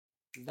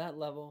That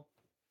level.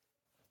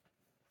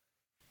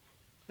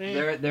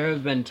 There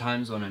have been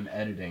times when I'm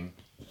editing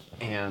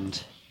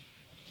and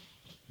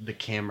the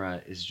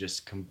camera is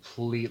just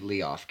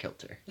completely off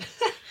kilter.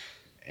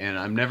 And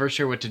I'm never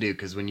sure what to do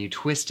because when you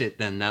twist it,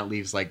 then that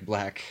leaves like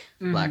black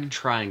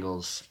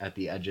triangles at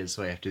the edges,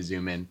 so I have to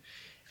zoom in,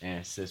 and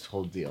it's this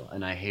whole deal,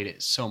 and I hate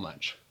it so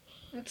much.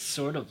 It's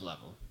sort of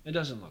level. It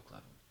doesn't look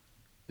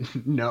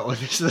level. No,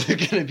 this is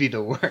gonna be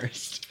the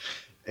worst.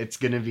 It's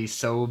gonna be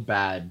so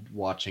bad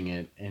watching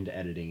it and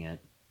editing it.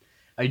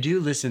 I do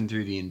listen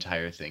through the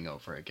entire thing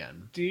over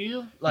again. Do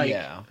you? Like,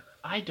 yeah.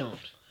 I don't.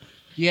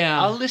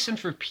 Yeah. I'll listen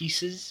for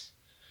pieces.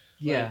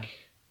 Yeah. Like,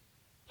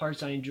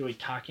 parts I enjoy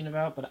talking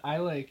about, but I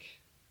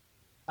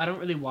don't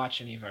really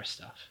watch any of our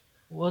stuff.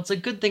 Well, it's a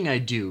good thing I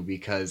do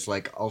because,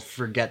 like, I'll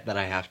forget that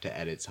I have to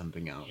edit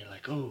something out. You're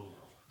like, oh.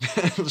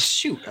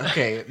 Shoot.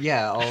 Okay.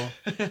 Yeah. I'll.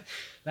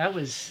 That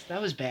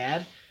was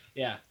bad.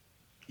 Yeah.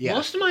 Yeah.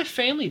 Most of my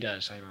family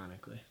does,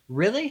 ironically.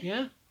 Really?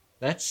 Yeah.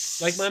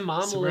 That's like my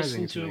mom will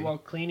listen to to it me. while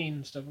cleaning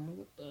and stuff. I'm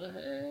like, what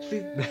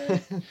the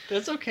heck?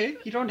 That's okay.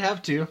 You don't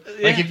have to.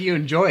 Yeah. Like, if you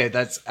enjoy it,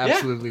 that's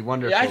absolutely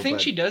wonderful. Yeah, I think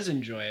but... she does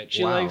enjoy it.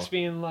 She likes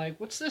being like,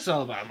 "What's this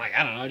all about?" I'm like,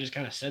 "I don't know. I just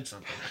kind of said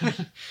something."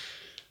 And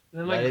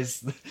then that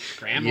is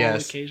grandma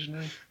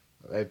occasionally.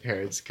 My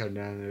parents come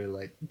down and they're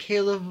like,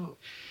 "Caleb,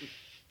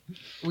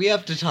 we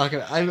have to talk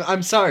about."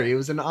 I'm sorry. It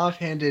was an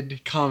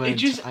offhanded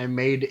comment I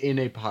made in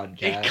a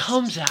podcast. It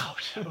comes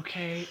out,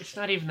 okay? It's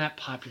not even that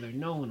popular.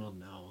 No one will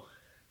know.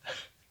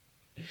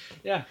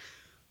 Yeah,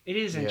 it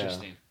is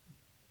interesting.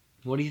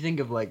 What do you think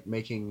of like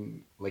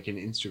making like an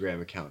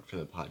Instagram account for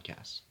the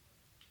podcast?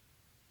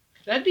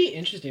 That'd be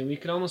interesting. We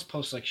could almost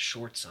post like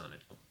shorts on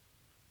it.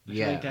 I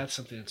feel like that's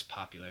something that's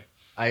popular.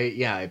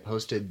 I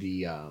posted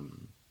the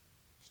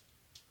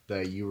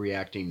you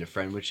reacting to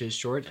Friendwiches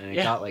short, and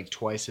it got like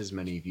twice as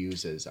many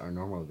views as our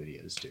normal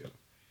videos do.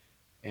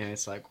 And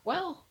it's like,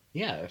 well,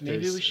 yeah, if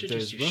maybe we should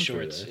just use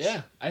shorts.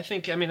 Yeah, I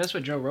mean, that's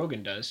what Joe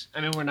Rogan does. I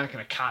mean, we're not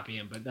going to copy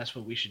him, but that's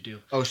what we should do.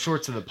 Oh,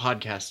 shorts of the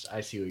podcast.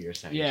 I see what you're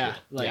saying. Yeah, too.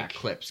 like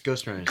clips.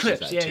 Ghost Runners.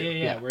 Clips.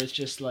 Yeah. Where it's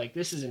just like,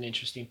 this is an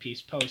interesting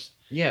piece. Post.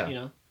 Yeah. You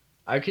know.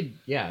 I could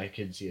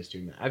see us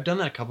doing that. I've done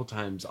that a couple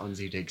times on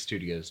Z-Take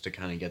Studios to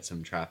kind of get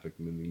some traffic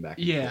moving back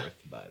and forth,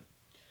 but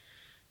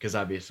because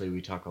obviously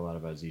we talk a lot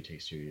about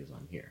Z-Take Studios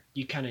on here.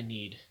 You kind of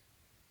need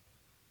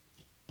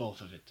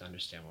both of it to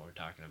understand what we're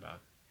talking about.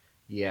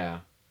 Yeah.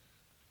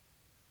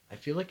 I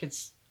feel like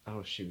it's...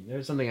 Oh, shoot.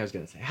 There's something I was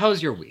going to say.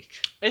 How's your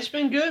week? It's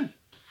been good.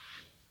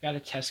 Got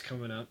a test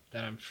coming up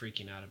that I'm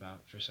freaking out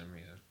about for some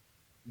reason.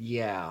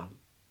 Yeah.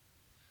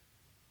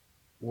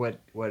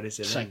 What is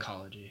it?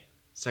 Psychology.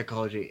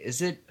 Psychology.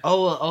 Is it...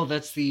 Oh,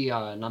 that's the...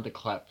 not the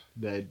CLEP.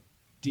 The...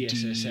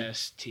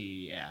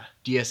 DSST, yeah.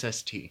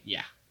 DSST.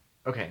 Yeah.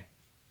 Okay.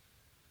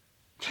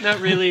 Not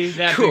really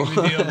that big of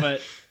a deal,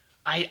 but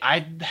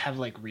I have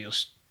like real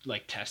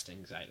like test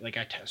anxiety. Like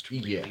I test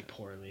really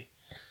poorly,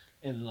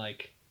 and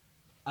like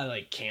I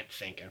like can't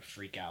think and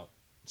freak out.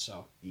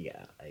 So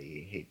yeah, I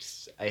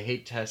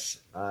hate tests.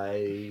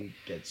 I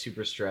get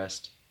super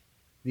stressed.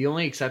 The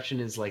only exception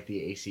is like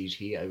the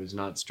ACT. I was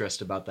not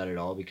stressed about that at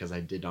all because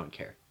I did not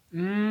care.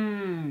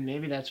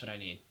 Maybe that's what I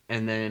need.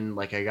 And then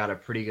like I got a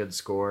pretty good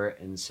score,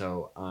 and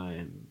so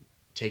I'm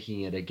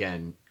taking it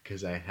again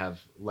because I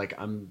have like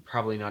I'm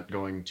probably not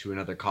going to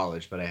another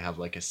college, but I have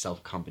like a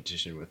self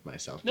competition with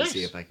myself to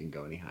see if I can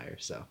go any higher.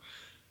 So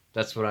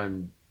that's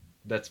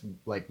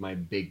like my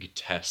big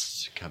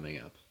test coming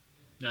up.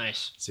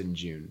 Nice. It's in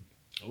June.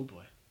 Oh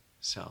boy.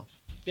 So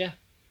yeah.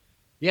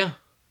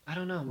 I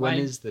don't know. When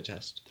is the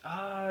test?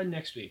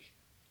 Next week.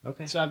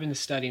 Okay. So I've been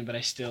studying, but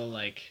I still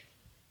like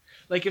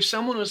if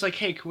someone was like,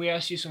 "Hey, can we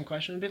ask you some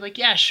questions?" I'd be like,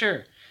 "Yeah,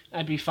 sure."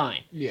 I'd be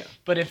fine. Yeah.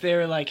 But if they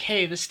were like,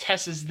 "Hey, this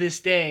test is this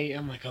day,"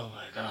 I'm like, "Oh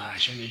my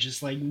gosh," and it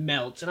just like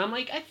melts, and I'm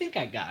like, "I think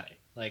I got it."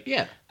 Like,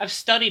 yeah, I've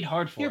studied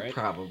hard for it. You're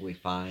probably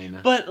fine.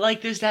 But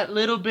like, there's that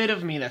little bit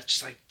of me that's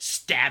just like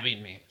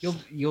stabbing me.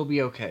 You'll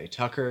be okay,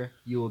 Tucker.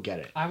 You will get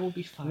it. I will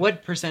be fine.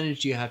 What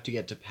percentage do you have to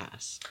get to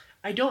pass?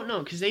 I don't know,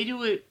 because they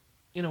do it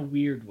in a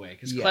weird way.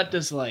 Because CLEP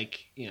does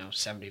like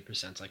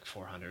 70%, like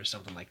 400 or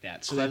something like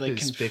that. So CLEP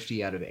is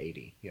 50 out of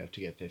 80. You have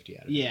to get 50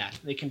 out of 80. Yeah,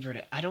 they convert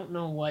it. I don't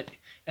know what.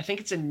 I think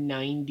it's a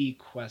 90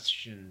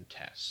 question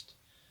test.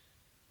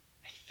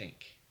 I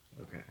think.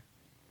 Okay.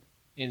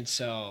 And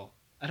so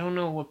I don't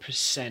know what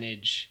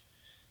percentage,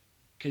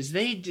 because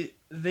they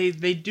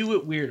do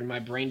it weird, and my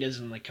brain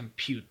doesn't like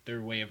compute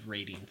their way of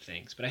rating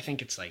things. But I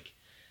think it's like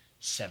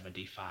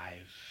 75,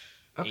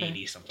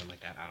 80, something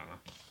like that. I don't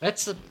know.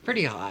 That's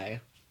pretty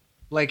high.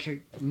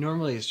 Like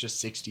normally it's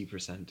just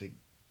 60%.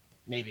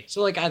 Maybe.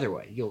 So like either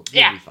way, you'll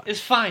be fine. It's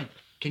fine.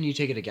 Can you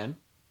take it again?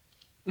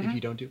 Mm-hmm. If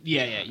you don't do?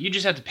 Yeah. You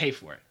just have to pay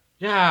for it.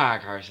 Yeah,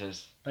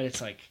 Carses. But it's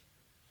like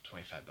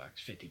 $25,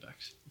 $50.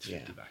 It's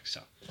 $50.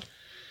 So.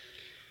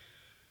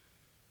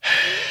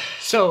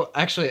 So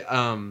actually,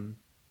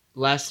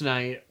 last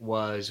night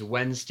was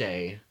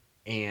Wednesday,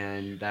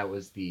 and that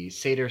was the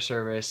Seder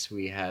service.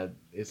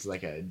 It's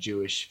like a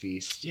Jewish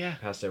feast. Yeah.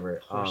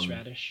 Passover.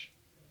 Horseradish.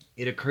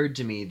 It occurred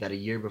to me that a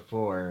year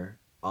before,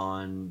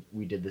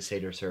 we did the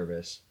Seder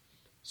service.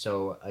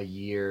 So a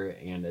year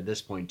and at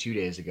this point 2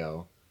 days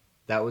ago,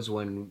 that was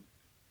when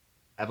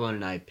Evelyn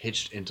and I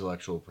pitched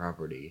intellectual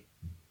property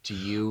to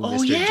you, Oh, Mr.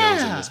 Jones,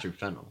 yeah. and Mr.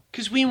 Fennel.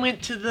 Because we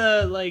went to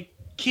the, like,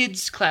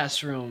 kids'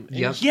 classroom. And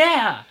Yep.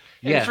 Yeah.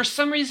 And Yeah. for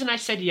some reason I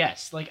said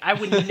yes. Like, I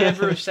would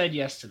never have said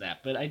yes to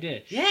that, but I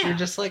did. Yeah. You're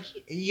just like,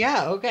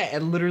 yeah, okay.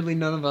 And literally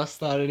none of us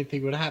thought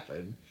anything would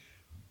happen.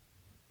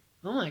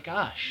 Oh my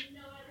gosh.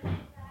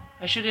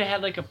 I should have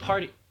had, like, a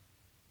party.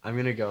 I'm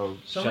gonna go.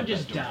 Someone shut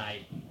just that door.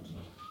 died.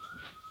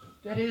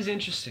 That is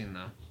interesting,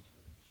 though.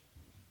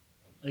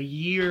 A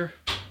year.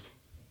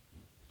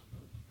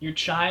 Your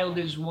child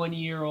is 1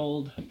 year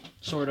old,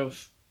 sort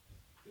of.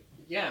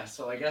 Yeah,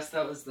 so I guess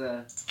that was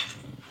the.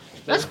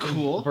 That's the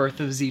cool. Birth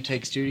of Z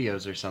Tech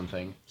Studios or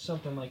something.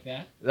 Something like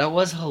that. That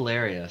was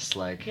hilarious.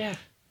 Like, Yeah.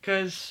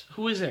 Because,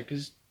 who is there?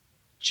 Because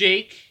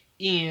Jake,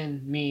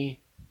 Ian, me,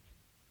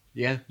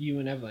 yeah. you,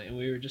 and Evelyn. And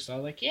we were just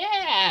all like,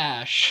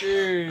 yeah,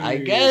 sure. I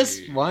guess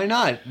why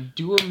not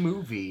do a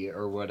movie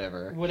or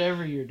whatever,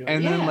 Whatever you're doing.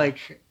 and Yeah. then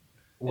like,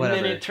 whatever,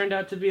 And then it turned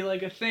out to be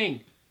like a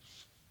thing.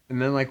 and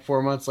then like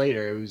 4 months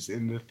later, it was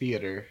in the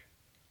theater.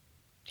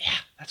 Yeah,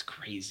 that's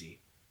crazy.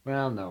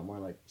 Well, no, more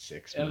like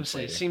 6 I would months say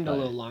it later, seemed a but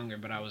little longer,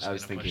 but I was I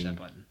was going to push thinking-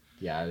 that button.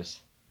 Yeah, I was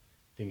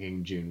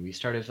thinking June. We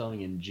started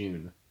filming in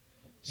June,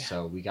 Yeah.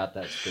 so we got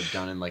that script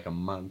done in like a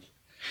month.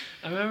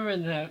 I remember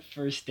when that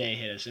first day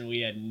hit us and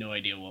we had no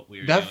idea what we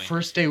were That doing.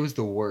 first day was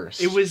the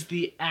worst. It was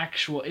the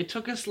actual... It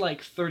took us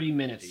like 30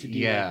 minutes to do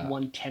Yeah. like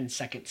one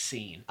 10-second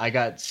scene. I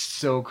got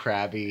so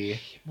crabby.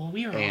 Well,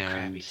 we were all And-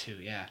 crabby too,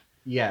 yeah.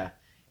 Yeah.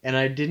 And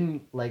I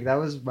didn't, like, that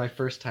was my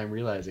first time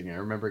realizing it. I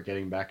remember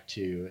getting back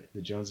to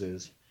the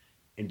Joneses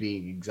and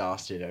being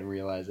exhausted and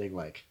realizing,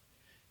 like,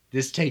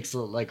 this takes,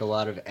 like, a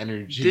lot of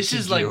energy This to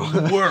is do.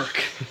 like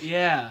work.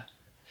 Yeah.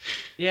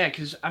 Yeah,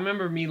 because I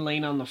remember me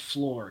laying on the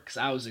floor because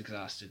I was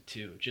exhausted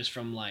too, just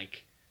from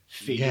like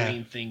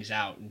figuring things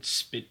out and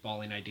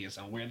spitballing ideas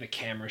on where the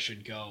camera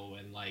should go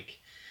and like,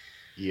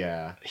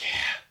 Yeah.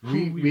 who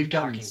we were We've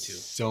gotten talking to.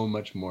 so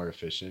much more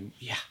efficient.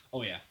 Yeah.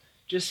 Oh yeah.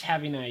 Just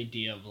having an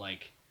idea of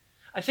like,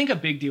 I think a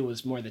big deal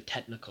was more the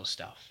technical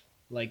stuff,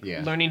 like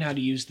Yeah. learning how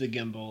to use the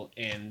gimbal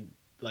and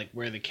like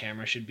where the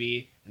camera should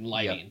be and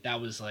lighting.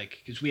 That was like,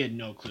 because we had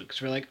no clue.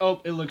 Because we're like,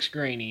 oh, it looks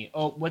grainy.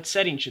 Oh, what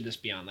setting should this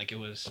be on? Like it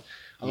was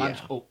a lot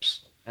Yeah. of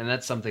oops. And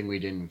that's something we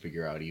didn't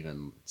figure out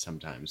even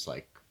sometimes,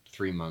 like,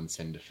 3 months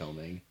into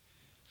filming.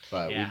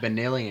 But Yeah. we've been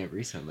nailing it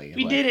recently.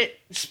 We like, did it.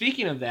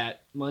 Speaking of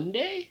that,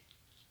 Monday.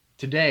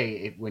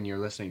 Today, when you're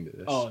listening to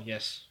this. Oh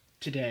yes,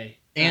 today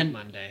And-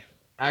 not Monday.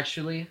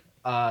 Actually,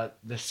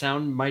 the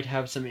sound might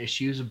have some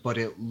issues, but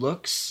it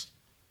looks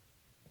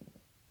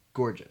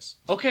gorgeous.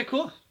 Okay,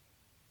 cool.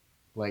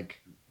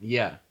 Like,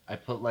 yeah, I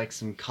put like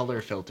some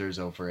color filters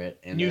over it,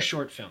 and New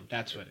short film.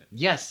 That's what it.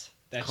 Yes,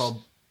 That's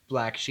called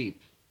Black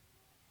Sheep.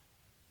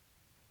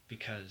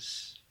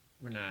 because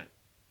we're not.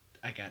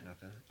 I got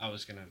nothing. I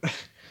was gonna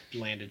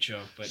land a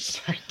joke,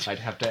 but I'd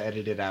have to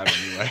edit it out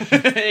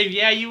anyway.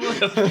 yeah, you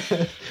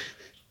will.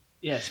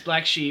 Yes,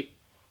 Black Sheep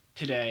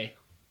today,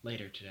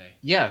 later today.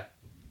 Yeah,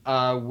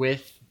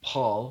 with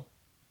Paul,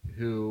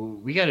 who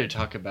we got to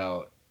talk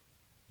about.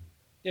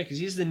 Yeah, because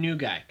he's the new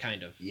guy,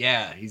 kind of.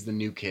 Yeah, he's the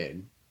new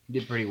kid. He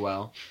did pretty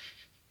well.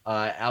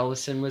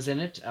 Allison was in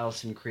it.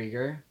 Allison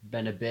Krieger.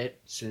 Been a bit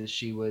since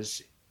she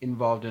was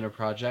involved in a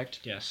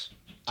project. Yes,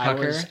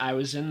 Tucker? I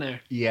was in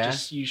there. Yeah,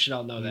 Just, you should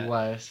all know he that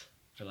was.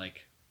 for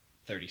like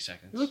 30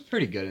 seconds. He looked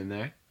pretty good in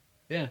there.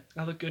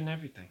 I look good in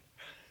everything.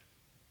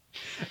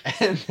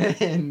 And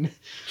then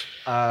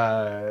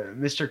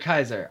Mr.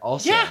 Kaiser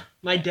also. Yeah,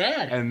 my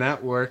dad. And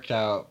that worked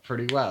out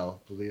pretty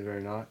well, believe it or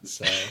not.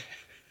 So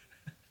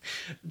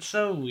It's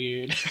so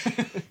weird.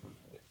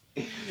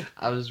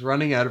 I was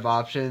running out of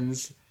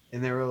options,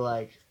 and they were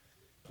like,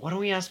 "Why don't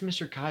we ask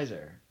Mr.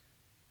 Kaiser?"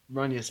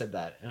 Rania said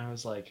that, and I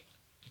was like,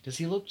 "Does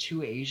he look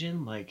too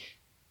Asian? Like,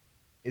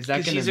 is that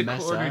Because going he's to a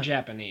mess quarter up?"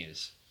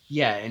 Japanese.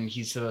 Yeah, and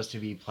he's supposed to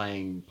be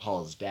playing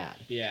Paul's dad.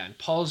 Yeah, and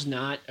Paul's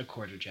not a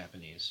quarter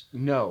Japanese.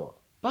 No,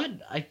 but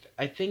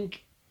I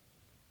think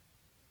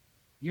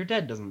your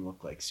dad doesn't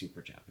look like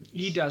super Japanese.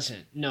 He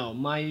doesn't. No,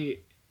 my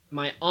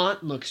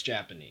aunt looks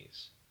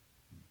Japanese.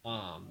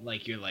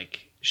 Like you're like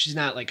she's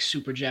not like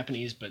super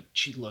Japanese, but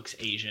she looks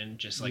Asian,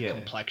 just like Yeah.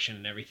 complexion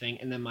and everything.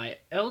 And then my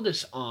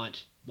eldest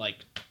aunt like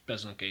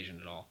doesn't look Asian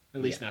at all.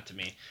 At least not to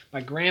me.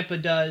 My grandpa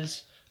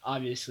does.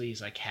 Obviously,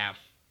 he's like half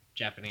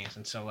Japanese,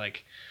 and so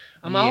like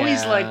I'm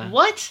always Yeah. like,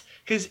 what?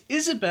 Because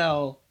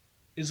Isabel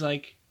is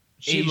like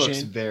She Asian,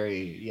 looks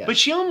very but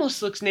she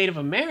almost looks Native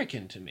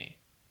American to me.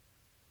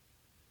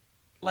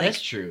 Like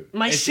that's true.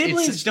 my It's-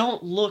 siblings it's-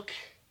 don't look.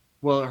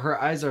 Well,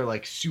 her eyes are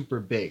like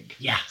super big.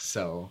 Yeah.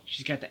 So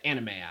She's got the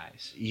anime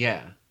eyes.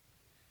 yeah.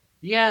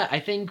 Yeah, I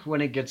think when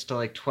it gets to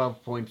like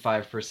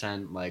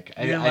 12.5%, like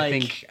You're I like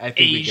think we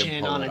can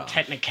Asian pull on it a off.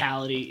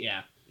 technicality.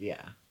 Yeah.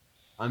 Yeah.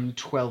 I'm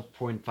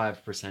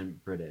 12.5%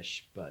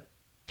 British, but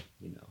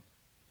you know.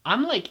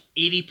 I'm like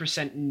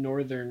 80%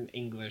 Northern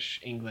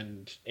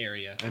England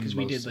area I'm because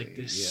we did like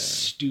mostly, this yeah.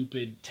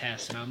 stupid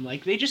test, and I'm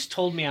like, they just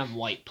told me I'm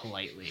white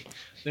politely.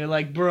 They're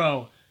like,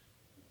 bro,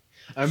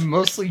 I'm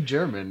mostly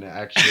German,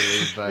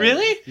 actually, but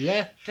Really?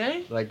 yeah,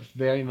 dang, like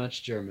very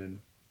much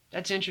German.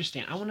 that's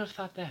interesting. I wouldn't have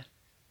thought that.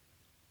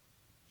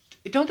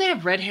 Don't they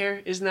have red hair?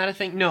 Isn't that a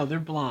thing? No, they're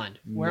blonde.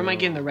 Where am I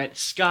getting the No. red?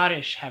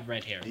 Scottish have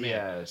red hair. Man,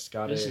 Yeah,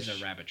 Scottish. this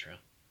is a rabbit trail.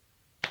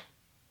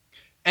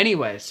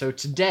 Anyway, so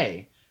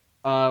today,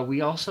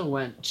 we also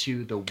went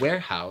to the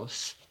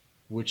warehouse,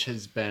 which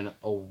has been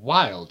a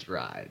wild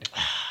ride.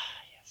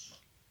 Yes.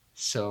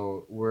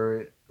 So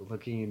we're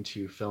looking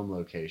into film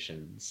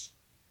locations,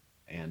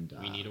 and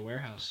We need a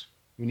warehouse.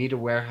 we need a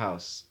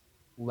warehouse.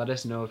 Let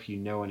us know if you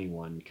know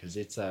anyone, because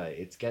it's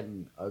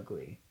getting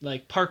ugly.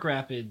 Like Park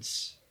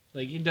Rapids.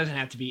 Like it doesn't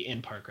have to be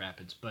in Park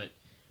Rapids, but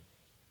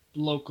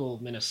local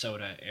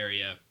Minnesota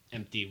area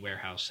empty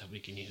warehouse that we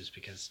can use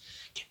because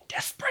getting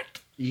desperate.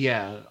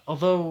 Yeah,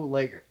 although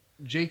like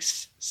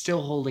Jake's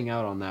still holding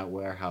out on that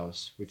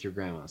warehouse with your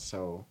grandma,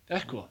 so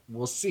That's cool.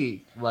 we'll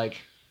see.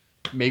 Like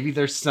maybe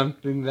there's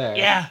something there.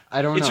 Yeah,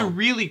 I don't it's know. a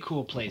really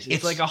cool place.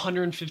 It's like a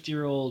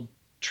 150-year-old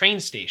train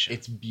station.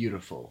 It's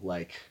beautiful.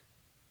 Like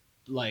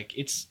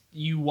It's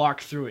you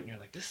walk through it and you're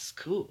like, this is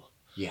cool.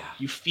 yeah.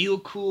 You feel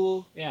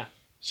cool. Yeah.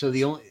 So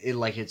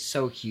it's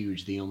so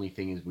huge. The only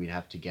thing is we'd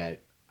have to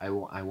get. I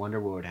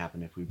wonder what would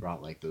happen if we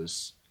brought like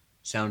those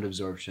sound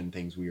absorption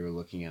things we were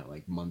looking at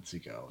like months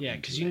ago. Yeah,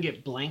 into because you can it.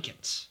 get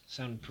blankets,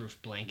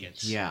 soundproof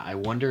blankets. Yeah, I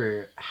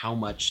wonder how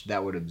much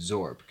that would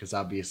absorb because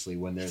obviously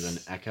when there's an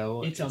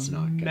echo, It's it's a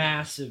not gonna...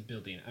 massive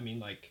building. I mean,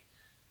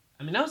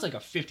 that was like a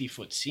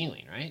 50-foot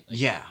ceiling, right? Like,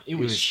 Yeah, it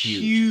was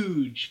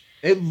huge.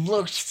 It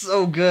looked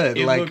so good.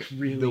 It like looked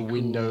really the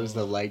windows,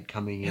 cool. the light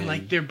coming in. And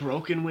like they're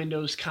broken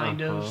windows,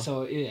 kind of. Uh-huh.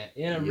 So yeah,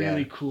 it had a Yeah.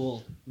 really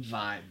cool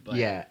vibe. But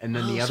yeah, and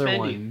then the Oh, other spendy.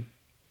 one.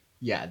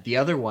 Yeah, the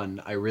other one,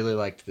 I really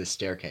liked the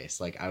staircase.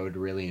 Like, I would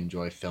really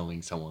enjoy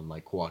filming someone,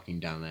 like, walking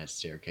down that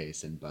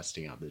staircase and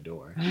busting out the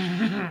door.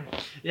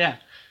 yeah,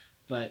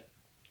 but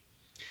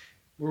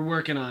we're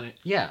working on it.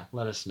 Yeah,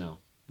 let us know.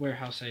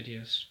 Warehouse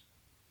ideas.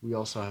 We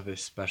also have a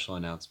special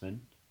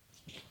announcement.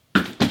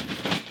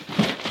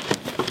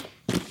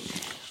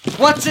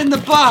 What's in the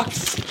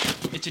box?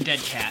 It's a dead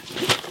cat.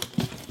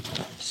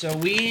 So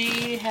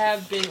we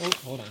have been. Oh,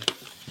 hold on.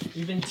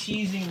 We've been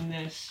teasing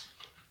this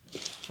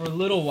for a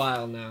little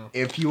while now.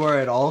 If you are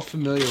at all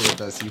familiar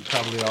with us, you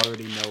probably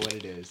already know what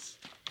it is.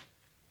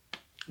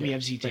 We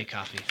have ZT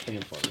coffee. Bring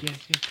it forward. Yeah.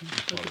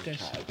 Look at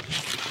this.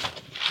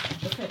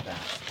 Look at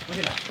that. Look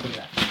at that. Look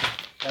at that.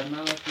 Doesn't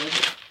that look good?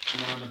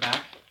 And on the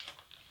back.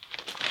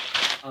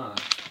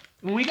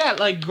 When we got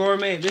like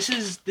gourmet, this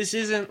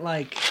isn't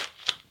like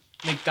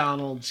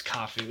McDonald's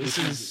coffee. This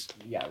is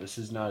this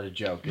is not a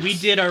joke. we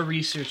did our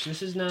research.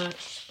 This is not.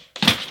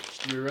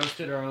 We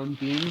roasted our own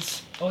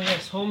beans. Oh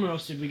yes, home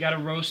roasted. We got a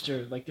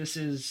roaster. Like this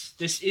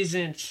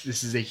isn't.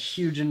 This is a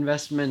huge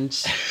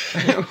investment.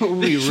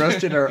 We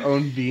roasted our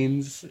own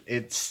beans.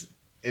 It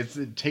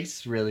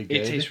tastes really good.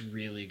 It tastes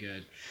really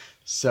good.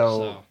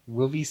 So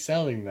we'll be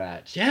selling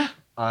that. Yeah.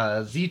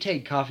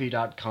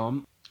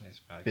 ztakecoffee.com.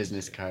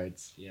 Business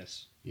cards.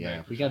 Yes. Yeah,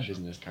 Very we got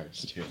business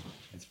cards too.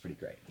 It's pretty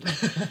great.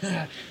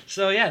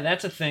 So yeah,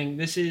 that's a thing.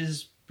 This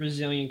is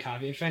Brazilian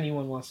coffee. If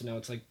anyone wants to know,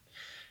 it's like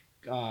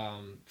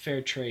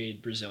fair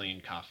trade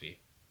Brazilian coffee.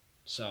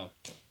 So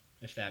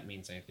if that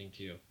means anything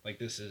to you, like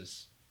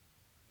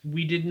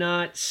we did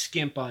not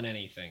skimp on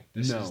anything.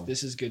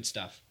 This is good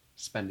stuff.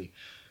 Spendy.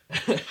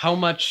 How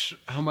much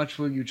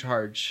will you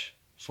charge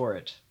for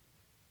it?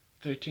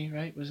 13,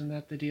 right? Wasn't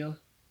that the deal?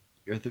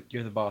 You're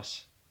the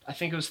boss. I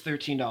think it was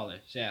 $13.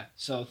 Yeah.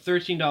 So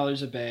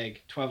 $13 a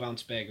bag,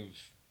 12-ounce bag of,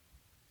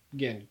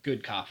 again,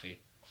 good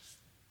coffee.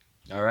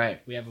 All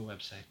right. We have a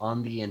website.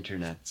 On the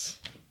internets.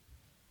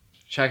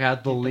 Check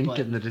out the Hit the link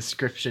button. in the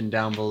description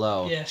down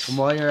below. Yes. And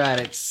while you're at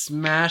it,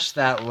 smash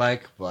that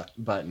like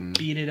button.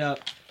 Beat it up.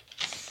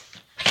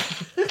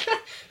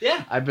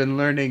 Yeah. I've been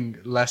learning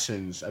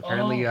lessons.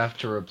 Apparently, Oh. you have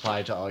to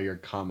reply to all your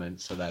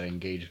comments so that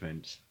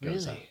engagement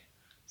goes up. Really?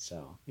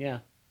 So, yeah.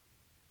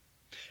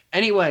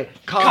 Anyway,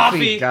 coffee,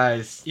 Coffee!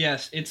 guys.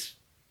 Yes, it's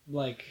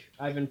like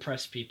I've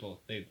impressed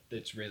people.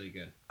 It's really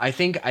good. I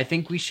think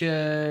we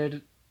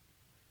should.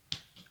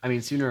 I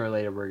mean, sooner or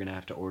later, we're gonna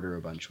have to order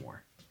a bunch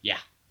more.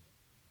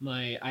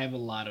 I have a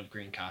lot of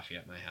green coffee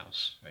at my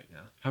house right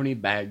now. How many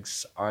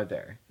bags are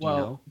there? Do Well,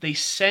 you know? they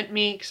sent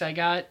me because I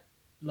got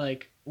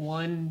like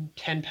one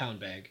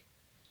 10-pound bag,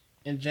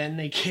 and then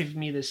they gave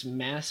me this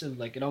massive,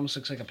 like it almost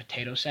looks like a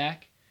potato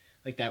sack,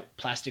 like that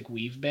plastic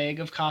weave bag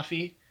of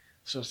coffee.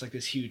 So it's like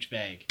this huge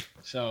bag.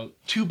 So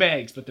 2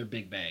 bags, but they're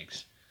big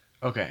bags.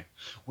 Okay.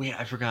 Wait,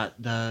 I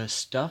forgot. The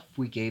stuff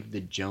we gave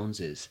the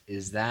Joneses,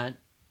 is that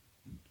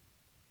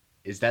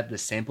the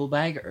sample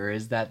bag or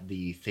is that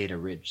the Theta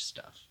Ridge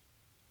stuff?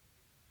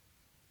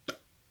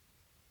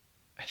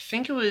 I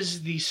think it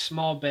was the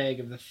small bag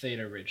of the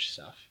Theta Ridge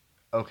stuff.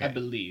 Okay. I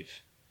believe.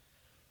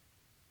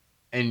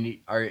 And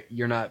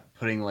you're not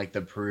putting like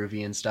the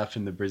Peruvian stuff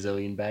in the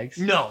Brazilian bags?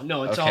 No,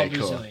 it's all Okay,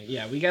 cool. Brazilian.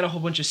 Yeah, we got a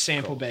whole bunch of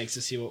sample Cool. bags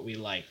to see what we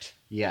liked.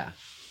 Yeah.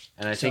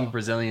 And I So- think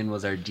Brazilian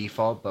was our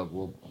default, but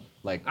we'll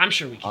like. I'm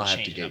sure we can I'll have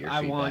change to it get up. your I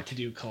want feedback. to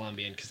do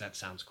Colombian because that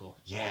sounds cool.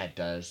 Yeah, it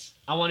does.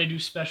 I want to do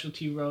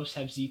specialty roast,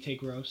 have Z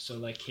take roast, so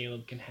like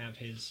Caleb can have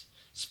his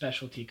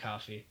specialty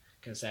coffee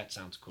because that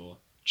sounds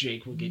cool.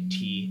 Jake will get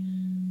tea.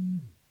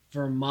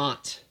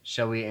 Vermont.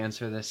 Shall we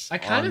answer this? I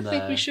kind on of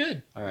think the- we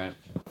should. All right.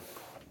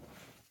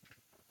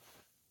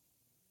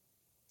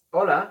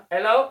 Hola.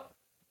 Hello.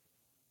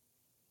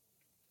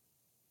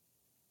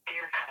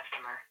 Dear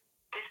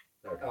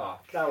customer, Oh,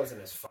 that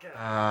wasn't as fun.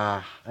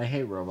 I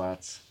hate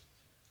robots.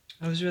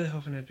 I was really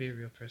hoping I'd be a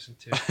real person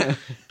too.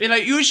 Be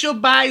like, you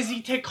should buy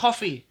Z take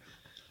coffee.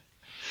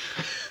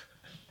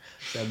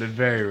 Sounded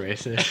very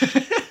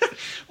racist.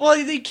 Well,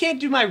 they can't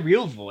do my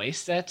real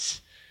voice. Then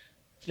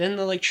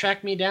they'll like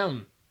track me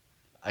down.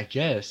 I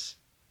guess.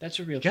 That's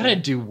a real You gotta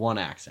thing. do one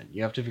accent.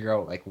 You have to figure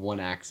out like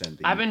one accent.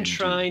 That I've you been can do.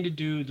 trying to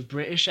do the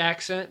British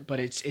accent, but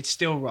it's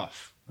still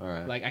rough. All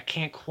right. Like I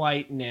can't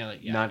quite nail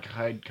it yet. Not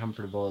quite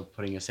comfortable with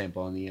putting a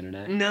sample on the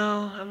internet.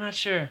 No, I'm not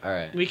sure. All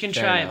right. We can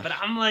fair try enough. it, but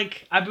I'm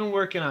like I've been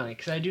working on it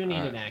because I do need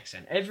Alright. an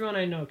accent. Everyone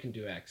I know can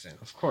do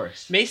accents. Of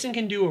course. Mason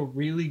can do a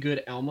really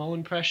good Elmo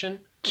impression,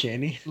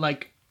 Can he?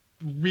 like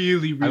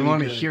really, I really.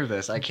 want to good. hear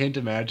this. I can't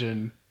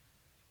imagine.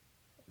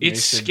 It's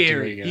Mason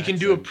scary. doing He an can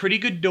do a accent. pretty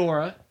good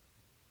Dora.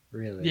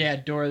 Really? Yeah,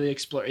 Dora the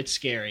Explorer. It's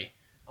scary.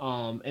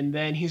 And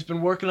then he's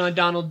been working on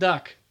Donald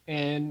Duck,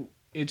 and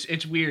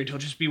it's weird. He'll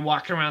just be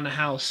walking around the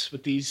house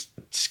with these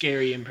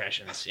scary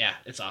impressions. Yeah,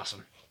 it's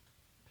awesome.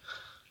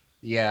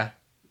 Yeah.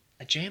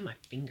 I jammed my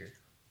finger,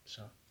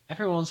 so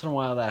Every once in a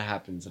while that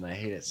happens, and I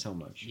hate it so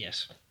much.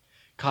 yes.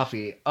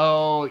 Coffee.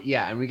 Oh,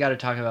 yeah, and we got to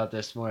talk about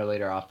this more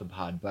later off the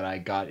pod, but I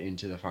got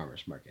into the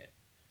farmer's market.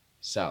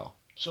 So,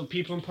 So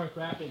people in Park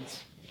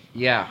Rapids.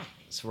 yeah,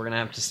 so we're going to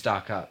have to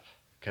stock up,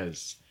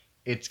 because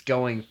it's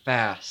going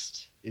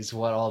fast, is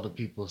what all the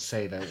people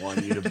say that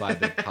want you to buy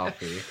the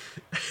coffee.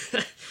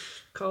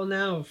 Call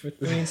now for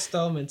 3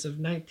 installments of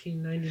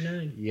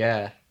 $19.99.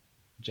 Yeah.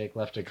 Jake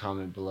left a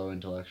comment below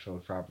intellectual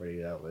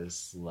property that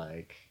was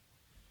like,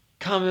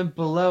 comment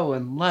below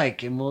and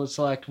like, and we'll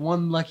select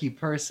one lucky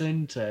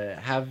person to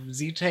have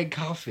Z-Tag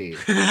coffee.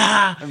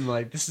 I'm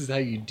like, this is how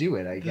you do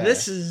it, I guess.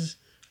 This is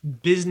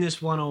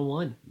business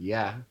 101.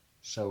 Yeah.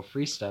 So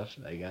free stuff,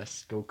 I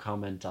guess. Go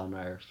comment on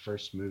our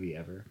first movie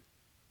ever.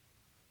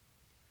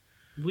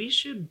 We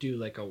should do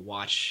like a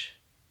watch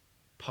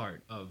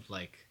part of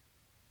like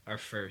our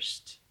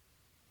first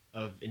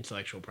of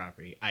intellectual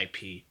property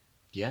IP.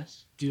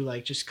 Yes? Do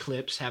like just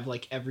clips, have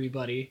like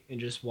everybody and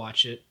just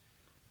watch it.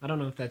 I don't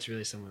know if that's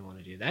really something we want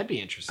to do. That'd be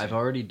interesting. I've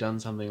already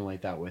done something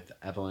like that with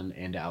Evelyn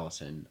and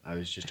Allison. I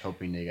was just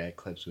hoping to get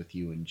clips with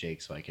you and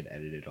Jake so I could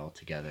edit it all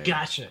together.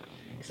 Gotcha.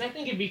 Because I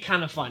think it'd be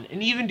kind of fun.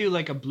 And even do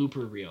like a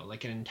blooper reel,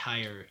 like an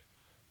entire.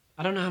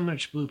 I don't know how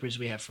much bloopers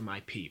we have from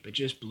IP, but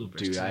just bloopers.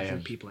 Dude, 'cause I think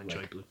have, people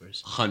enjoy like,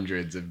 bloopers.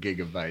 Hundreds of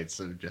gigabytes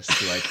of just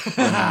like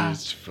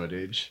unused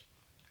footage.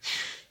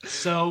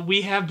 So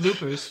we have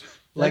bloopers.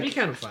 That'd be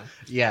kind of fun.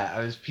 Yeah, I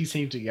was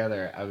piecing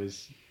together.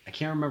 I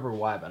can't remember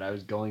why, but I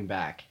was going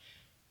back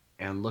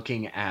and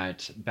looking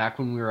at back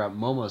when we were at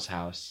Momo's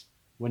house.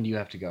 When do you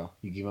have to go?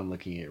 You keep on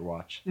looking at your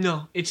watch.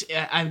 No,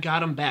 I've got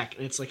them back,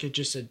 and it's like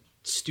just a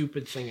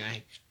stupid thing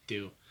I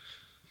do.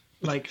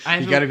 Like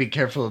You got to be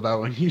careful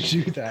about when you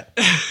do that.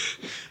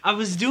 I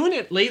was doing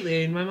it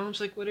lately, and my mom's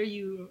like, "What are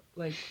you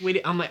like?" Wait,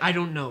 I'm like, "I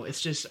don't know.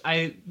 It's just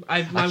my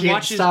I can't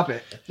watch is stop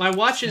it. my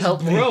watch is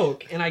Help me.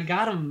 broke, and I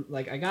got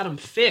them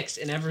fixed,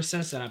 and ever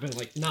since then I've been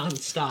like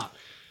nonstop."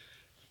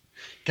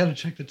 Gotta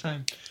check the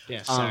time.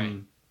 Yeah,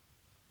 sorry.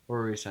 What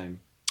were we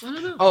saying? I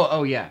don't know.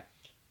 Oh yeah.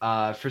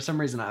 For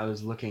some reason, I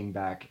was looking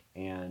back,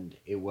 and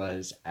it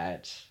was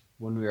at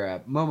when we were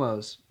at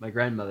Momo's, my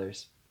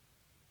grandmother's,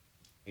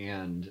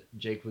 and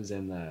Jake was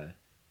in the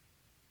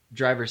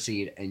driver's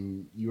seat,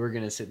 and you were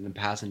gonna sit in the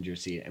passenger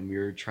seat, and we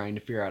were trying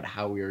to figure out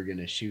how we were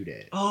gonna shoot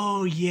it.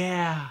 Oh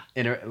yeah.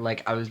 And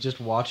like I was just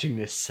watching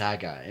this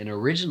saga, and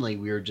originally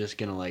we were just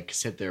gonna like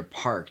sit there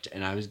parked,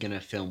 and I was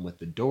gonna film with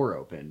the door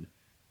open,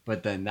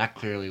 but then that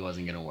clearly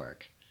wasn't gonna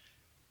work.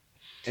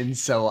 And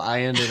so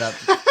I ended up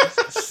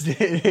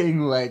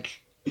sitting like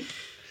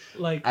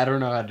Like I don't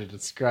know how to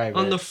describe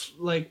on it.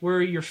 like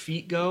where your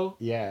feet go.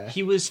 Yeah.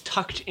 He was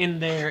tucked in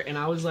there, and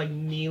I was like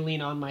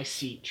kneeling on my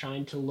seat,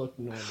 trying to look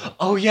normal.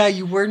 Oh yeah,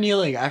 you were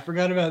kneeling. I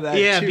forgot about that.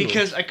 Yeah, too.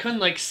 because I couldn't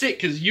like sit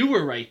because you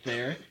were right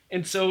there,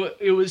 and so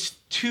it was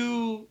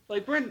too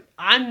like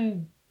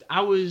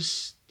I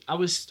was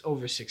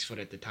over 6 foot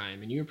at the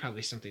time, and you were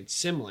probably something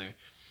similar.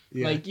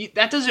 yeah. Like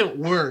that doesn't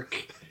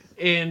work,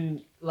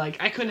 and like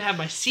I couldn't have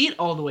my seat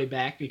all the way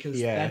back because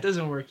Yeah. that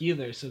doesn't work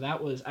either. So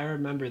that was I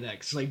remember that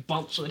because like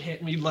bumps would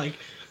hit me like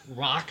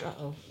rock.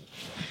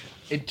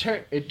 it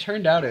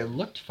turned out it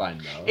looked fine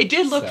though. It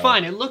did look So,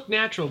 fine. It looked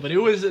natural, but it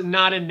was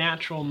not a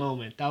natural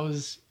moment.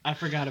 I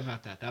forgot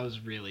about that. That was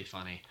really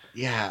funny.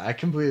 Yeah, I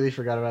completely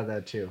forgot about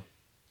that too.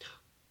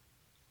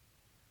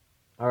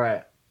 All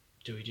right.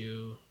 Do we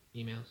do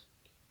emails?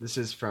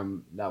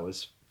 That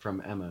was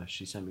from Emma.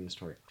 She sent me a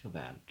story. I feel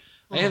bad.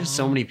 I have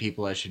so many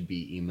people I should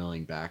be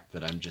emailing back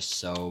that I'm just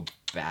so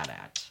bad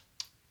at.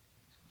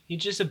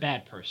 He's just a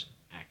bad person,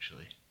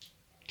 actually.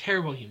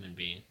 Terrible human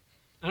being.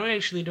 I don't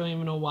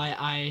even know why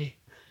I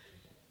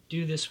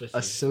do this with you.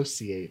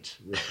 Associate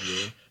with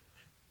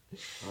you.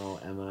 Oh,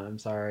 Emma, I'm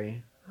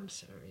sorry. I'm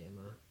sorry,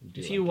 Emma.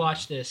 If you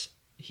watch this,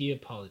 he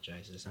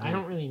apologizes. I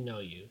don't really know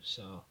you,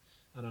 so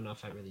I don't know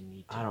if I really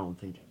need to. I don't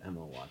think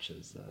Emma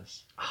watches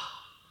this.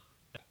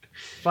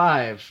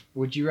 5.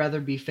 Would you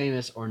rather be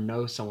famous or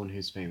know someone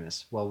who's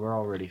famous? Well, we're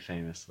already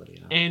famous,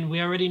 Lydia. And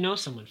we already know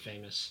someone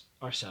famous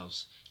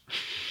ourselves.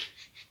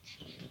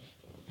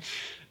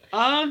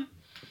 I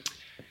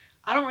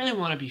don't really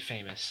want to be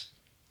famous.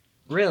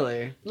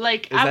 Really?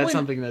 Like, Is that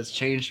something that's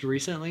changed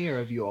recently, or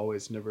have you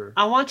always never...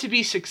 I want to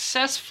be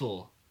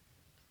successful.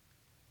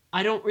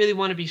 I don't really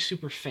want to be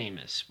super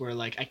famous, where,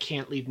 like, I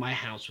can't leave my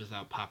house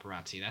without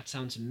paparazzi. That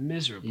sounds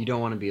miserable. You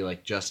don't want to be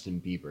like Justin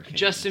Bieber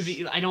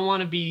famous. I don't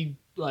want to be,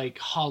 like,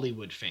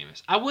 Hollywood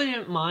famous. I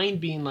wouldn't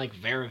mind being, like,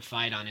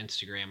 verified on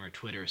Instagram or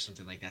Twitter or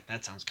something like that.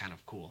 That sounds kind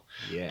of cool.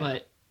 Yeah.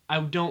 But I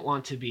don't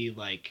want to be,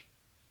 like,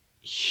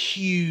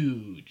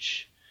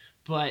 huge.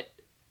 But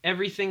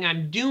everything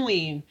I'm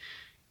doing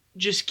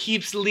just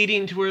keeps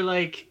leading to where,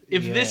 like,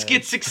 if this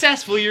gets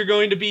successful, you're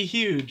going to be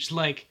huge.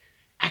 Like,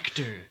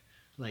 actor.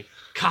 Like,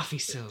 coffee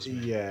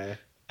salesman. Yeah.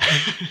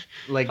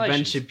 Like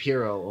Ben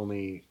Shapiro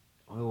only,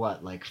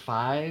 what, like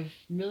 5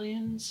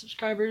 million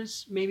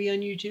subscribers maybe on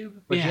YouTube?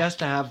 But he has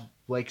to have,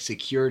 like,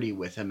 security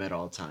with him at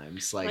all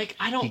times. Like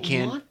I don't he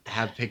can't want that.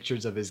 have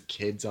pictures of his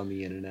kids on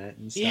the internet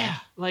and stuff. Yeah,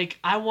 like,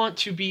 I want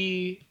to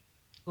be,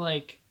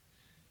 like,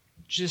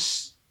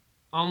 just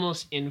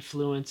almost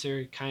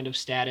influencer kind of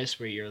status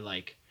where you're,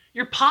 like,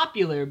 you're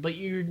popular, but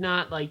you're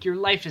not, like, your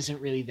life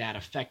isn't really that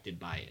affected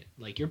by it.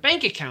 Like, your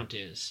bank account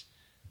is.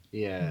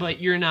 Yeah. But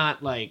you're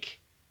not, like,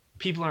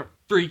 people aren't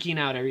freaking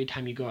out every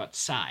time you go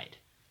outside.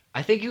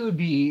 I think it would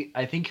be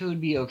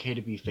okay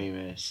to be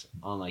famous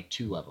on, like,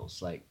 2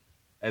 levels. Like,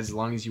 as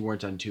long as you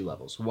weren't on 2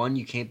 levels. 1,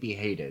 you can't be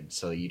hated,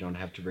 so you don't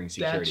have to bring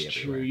security That's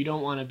everywhere. true. You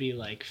don't want to be,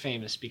 like,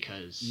 famous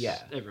because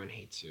everyone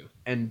hates you.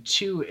 And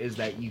 2 is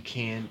that it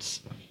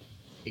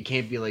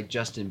can't be like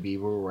Justin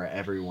Bieber where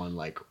everyone,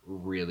 like,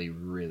 really,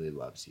 really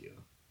loves you.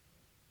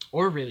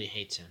 Or really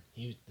hates him.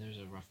 There's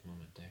a rough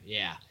moment there.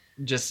 Yeah.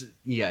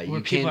 Where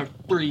you people are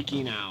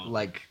freaking out.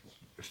 Like,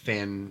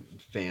 fan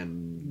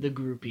the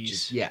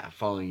groupies.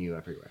 following you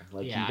everywhere.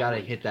 Like, Yeah, you gotta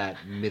hit that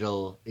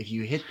middle. If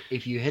you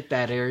hit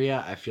that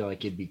area, I feel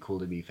like it'd be cool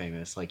to be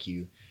famous. Like,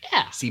 you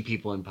see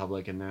people in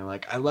public and they're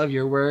like, I love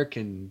your work,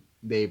 and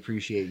they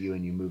appreciate you,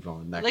 and you move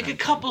on. Like a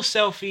couple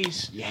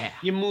selfies. Yeah.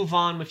 You move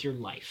on with your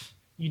life.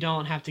 You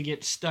don't have to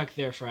get stuck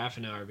there for half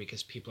an hour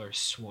because people are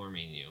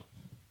swarming you.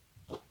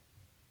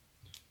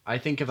 I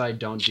think if I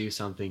don't do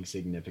something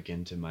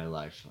significant in my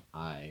life,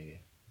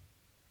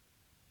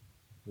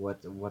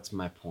 what's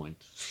my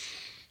point?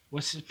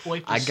 What's the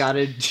point? I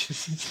gotta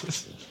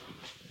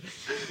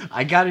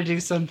do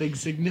something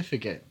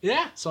significant.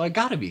 Yeah. So I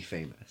gotta be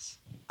famous.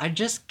 I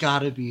just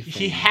gotta be famous.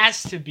 He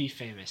has to be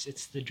famous.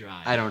 It's the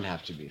drive. I don't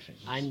have to be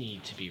famous. I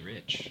need to be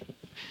rich.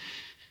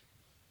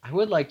 I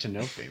would like to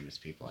know famous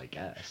people, I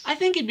guess. I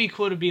think it'd be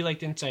cool to be like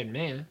the Inside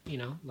Man, you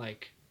know,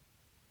 like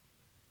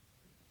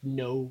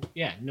no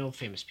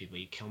famous people.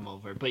 You come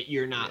over, but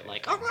you're not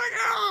like, oh my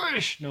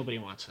gosh, nobody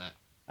wants that.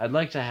 I'd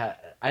like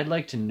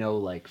to know,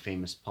 like,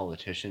 famous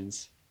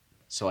politicians,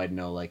 so I'd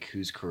know, like,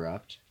 who's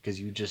corrupt, because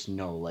you just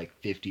know, like,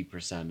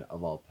 50%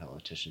 of all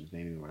politicians,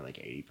 maybe more like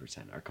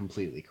 80%, are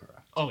completely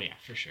corrupt. Oh yeah,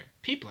 for sure.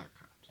 People are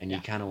corrupt. And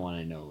you kind of want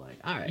to know, like,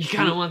 all right, you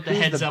kind of want the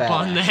heads up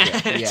on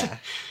that. Yeah.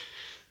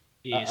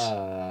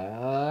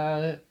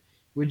 Yes.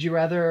 Would you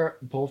rather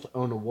both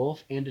own a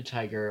wolf and a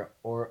tiger,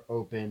 or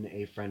open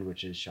a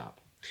Friendwiches shop?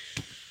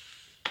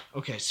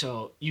 Okay,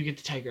 so you get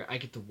the tiger, I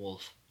get the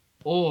wolf.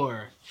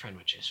 Or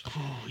Friendwiches.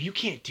 Oh, you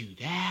can't do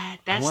that.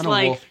 That's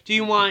like, do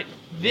you want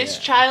this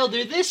child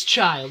or this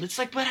child? It's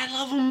like, but I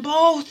love them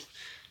both.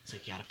 It's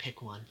like, you gotta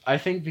pick one. I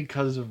think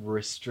because of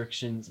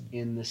restrictions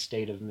in the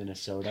state of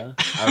Minnesota,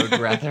 I would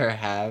rather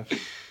have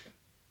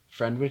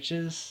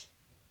Friendwiches.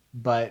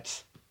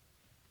 But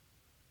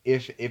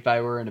if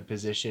I were in a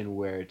position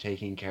where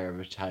taking care of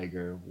a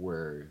tiger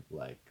were,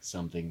 like,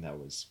 something that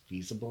was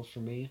feasible for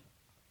me,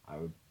 I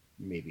would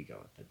maybe go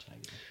with the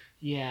tiger.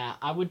 Yeah,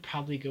 I would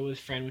probably go with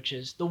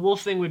Friendwiches. The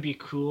wolf thing would be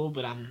cool,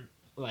 but I'm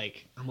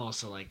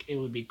also like, it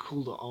would be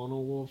cool to own a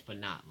wolf, but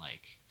not,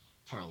 like,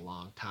 for a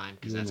long time,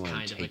 because that's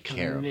kind of a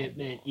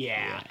commitment.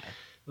 Yeah.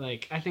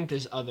 Like, I think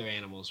there's other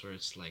animals where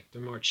it's like,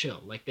 they're more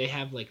chill. Like, they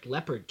have, like,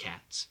 leopard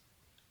cats,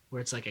 where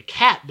it's like a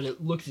cat, but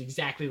it looks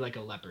exactly like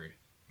a leopard.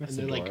 That's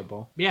and they're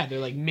adorable. They're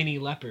like mini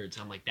leopards.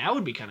 I'm like, that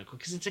would be kind of cool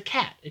because it's a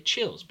cat. It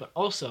chills, but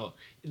also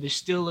there's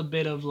still a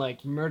bit of,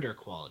 like, murder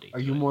quality. Are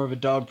you more of a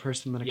dog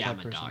person than a cat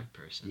person? Yeah, I'm a dog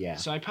person. Yeah.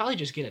 So I'd probably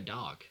just get a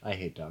dog. I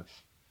hate dogs.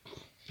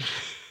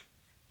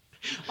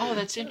 Oh,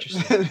 that's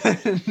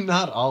interesting.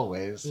 Not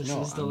always. This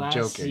no, is the I'm last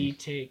joking.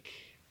 Take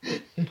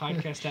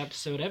podcast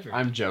episode ever.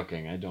 I'm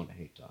joking. I don't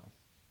hate dogs.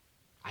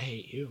 I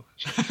hate you.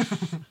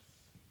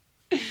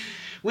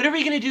 When are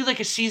we gonna do like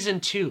a season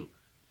 2?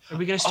 Are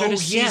we gonna start a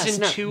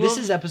season 2? This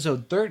is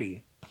episode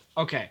 30.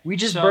 Okay. We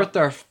just birthed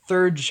our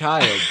 3rd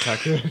child,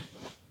 Tucker.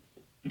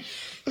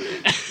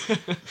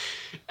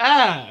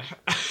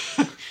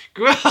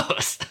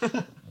 Gross.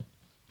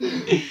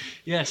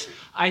 Yes,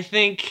 I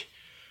think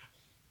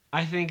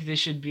this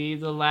should be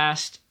the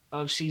last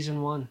of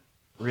season 1.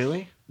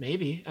 Really?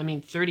 Maybe. I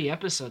mean, 30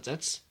 episodes.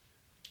 That's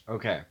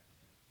Okay.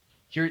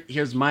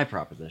 Here's my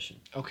proposition.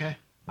 okay.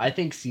 I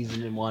think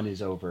season 1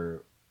 is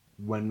over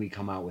when we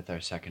come out with our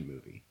 2nd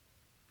movie.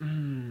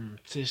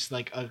 Just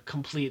like a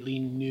completely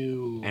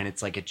new. And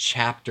it's like a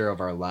chapter of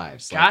our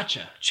lives. Like,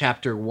 Gotcha.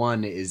 chapter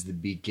 1 is the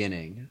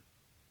beginning.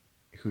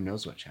 Who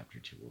knows what chapter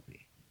 2 will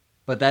be?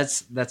 But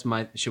that's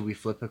my. Should we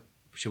flip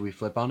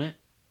on it?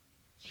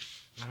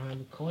 I don't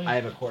have a coin. I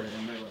have a quarter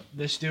in my room.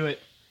 Let's do it.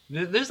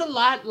 There's a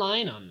lot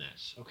line on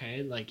this.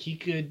 Okay, like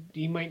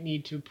he might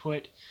need to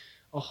put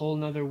a whole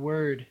nother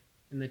word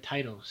in the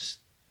titles.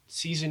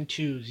 Season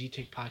 2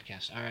 Z-Take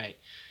Podcast. All right.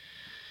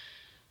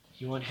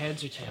 You want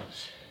heads or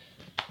tails?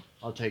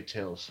 I'll take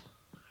tails.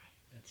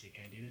 Let's see.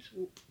 Can I do this?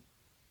 Ooh.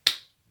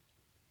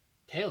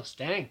 Tails.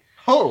 Dang.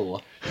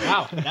 Oh!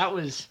 Wow. That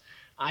was.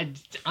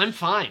 I'm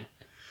fine.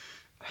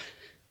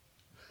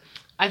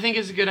 I think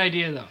it's a good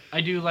idea though. I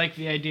do like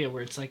the idea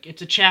where it's like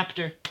it's a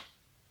chapter.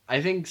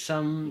 I think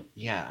some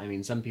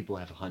people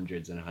have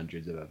hundreds and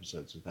hundreds of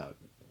episodes without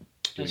doing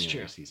That's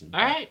true. Season.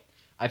 All right.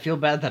 I feel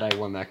bad that I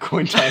won that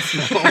coin toss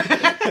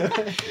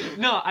now.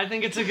 No, I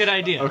think it's a good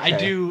idea. Okay.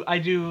 I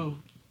do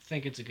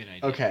think it's a good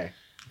idea. Okay,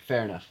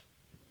 fair enough.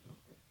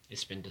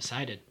 It's been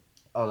decided.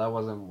 Oh, that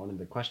wasn't one of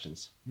the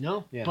questions.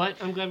 No, Yeah. but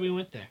I'm glad we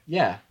went there.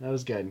 Yeah, that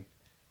was good.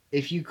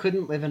 If you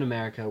couldn't live in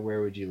America,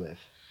 where would you live?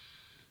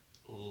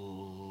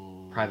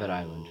 Ooh. Private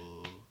island.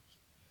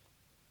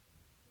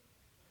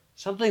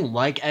 Something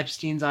like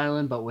Epstein's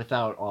Island, but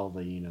without all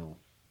the,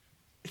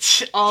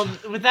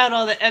 Without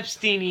all the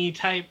Epstein-y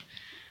type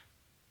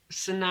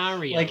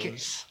scenarios. Like,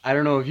 I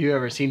don't know if you've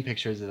ever seen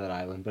pictures of that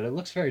island, but it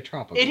looks very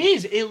tropical. It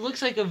is. It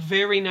looks like a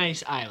very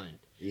nice island.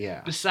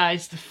 Yeah.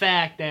 Besides the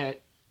fact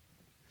that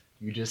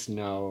You just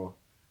know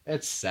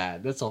it's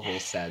sad. That's a whole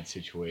sad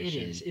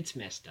situation. it is. It's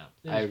messed up.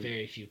 There's I-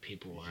 very few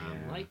people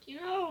around. Yeah. Like,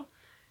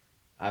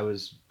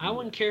 I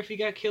wouldn't care if he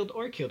got killed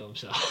or killed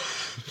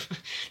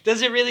himself.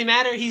 Does it really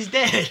matter? He's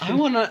dead. I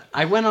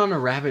went on a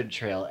rabbit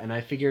trail and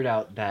I figured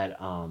out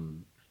that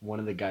one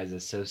of the guys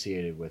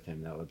associated with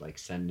him that would like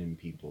send him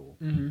people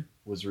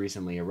was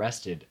recently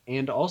arrested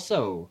and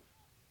also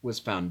was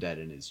found dead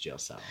in his jail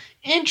cell.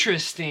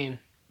 Interesting.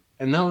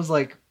 And that was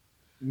like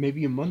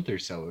maybe a month or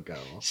so ago.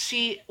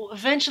 See,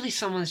 eventually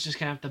someone's just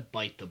gonna have to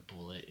bite the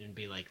bullet and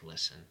be like,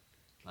 listen,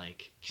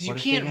 like, because you What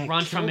if they can't got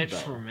run from killed, it though?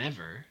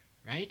 forever,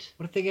 right?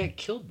 What if they get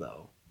killed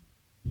though?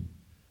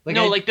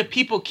 Like the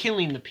people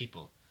killing the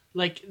people.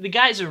 Like, the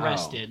guy's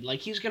arrested. Like,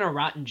 he's gonna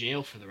rot in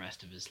jail for the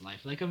rest of his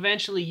life. Like,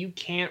 eventually you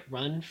can't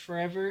run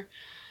forever.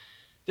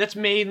 That's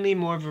mainly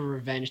more of a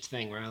revenge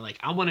thing where, like,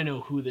 I want to know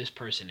who this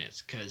person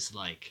is. Because,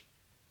 like,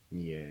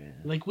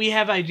 we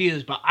have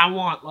ideas, but I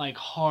want, like,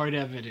 hard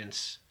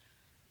evidence.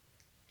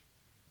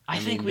 I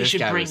think we this should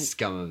guy bring... was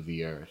scum of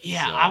the earth.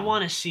 Yeah, so. I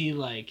want to see,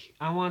 like...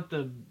 I want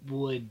the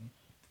wood,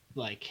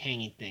 like,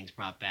 hanging things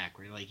brought back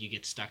where, like, you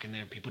get stuck in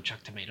there and people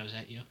chuck tomatoes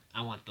at you.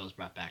 I want those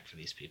brought back for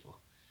these people.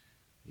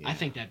 Yeah. I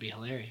think that'd be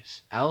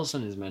hilarious.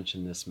 Allison has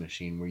mentioned this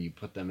machine where you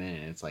put them in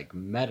and it's like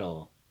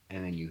metal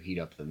and then you heat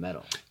up the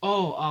metal.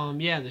 Oh,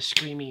 yeah, the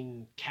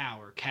screaming cow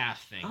or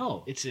calf thing.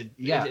 Oh,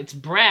 yeah. It's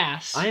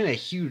brass. I'm a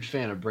huge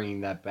fan of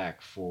bringing that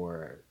back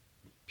for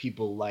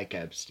people like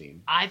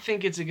Epstein. I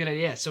think it's a good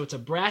idea. So it's a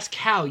brass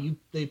cow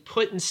they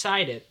put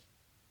inside it,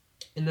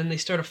 and then they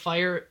start a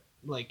fire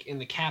like in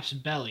the calf's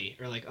belly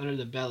or like under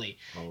the belly,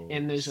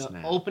 and there's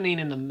an opening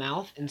in the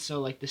mouth, and so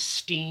like the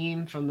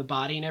steam from the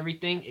body and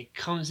everything, it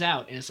comes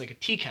out, and it's like a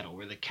tea kettle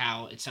where the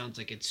cow, it sounds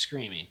like it's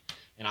screaming,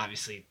 and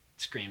obviously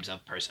screams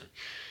of person.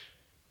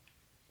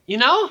 You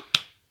know,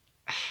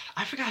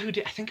 I forgot who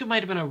did. I think it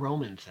might have been a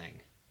Roman thing.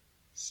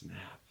 Snap.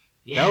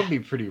 Yeah. That would be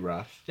pretty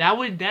rough.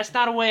 That's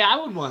not a way I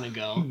would want to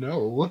go.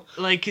 No.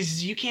 Like,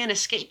 because you can't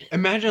escape it.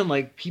 Imagine,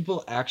 like,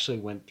 people actually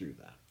went through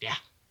that. Yeah.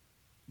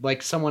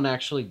 Like, someone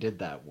actually did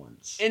that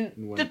once.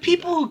 And the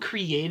people who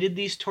created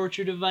these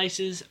torture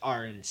devices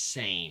are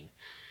insane.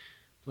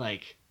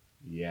 Like...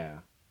 Yeah.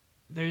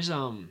 There's,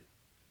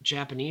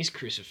 Japanese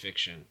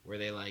crucifixion where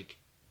they, like,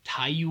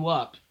 tie you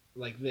up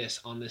like this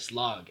on this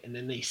log, and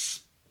then they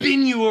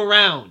spin you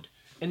around,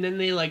 and then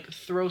they, like,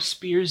 throw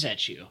spears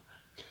at you.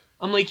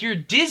 I'm like, you're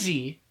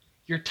dizzy,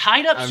 you're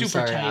tied up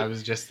super tight. I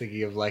was just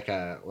thinking of like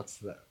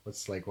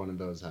what's like one of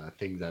those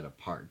things at a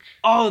park.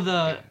 Oh,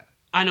 Yeah.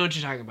 I know what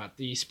you're talking about.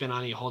 You spin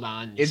on it, you hold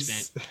on, and you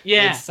spin.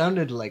 It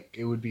sounded like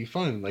it would be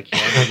fun. Like you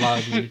had a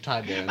log and you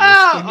tied there.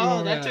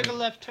 That took a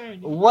left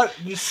turn. What?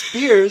 The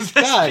spears?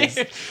 Guys,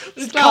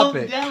 stop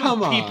it.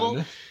 Come on.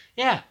 People.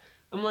 Yeah.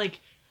 I'm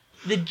like,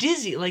 the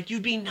dizzy, like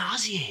you'd be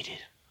nauseated.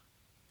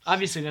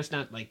 Obviously, that's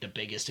not like the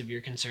biggest of your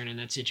concern in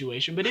that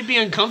situation, but it'd be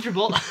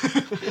uncomfortable.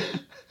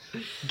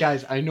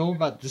 Guys, I know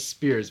about the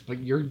spears, but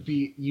you'd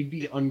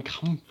be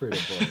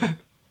uncomfortable.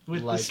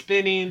 With Like, the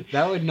spinning.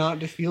 That would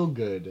not feel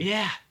good.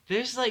 Yeah,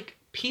 there's like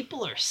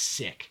people are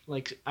sick.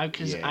 Like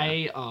because Yeah.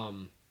 I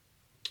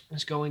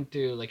was going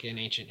through like an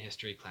ancient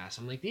history class.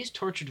 I'm like, these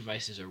torture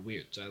devices are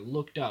weird. So I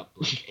looked up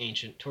like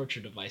ancient torture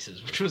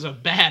devices, which was a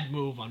bad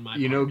move on my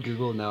part. You know,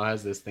 Google now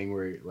has this thing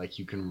where like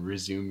you can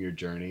resume your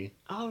journey.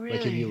 Oh really?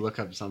 Like if you look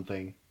up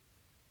something,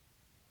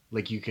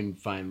 like you can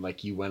find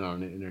like you went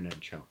on an internet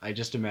trail. I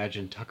just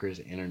imagine Tucker's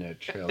internet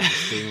trail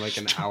just being like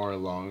an hour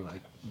long, like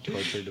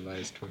torture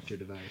device.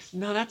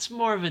 No, that's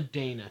more of a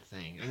Dana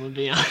thing. I'm gonna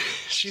be honest.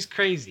 She's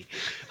crazy.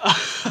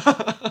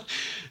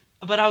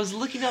 But I was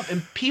looking up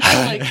and people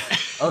like.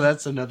 Oh,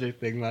 that's another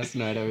thing. Last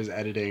night I was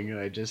editing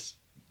and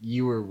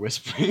you were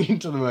whispering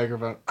into the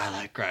microphone, I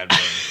like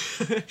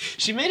cranberries.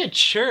 She made a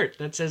shirt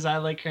that says I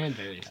like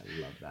cranberries.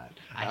 I love that.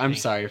 I I'm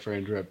think- sorry for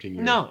interrupting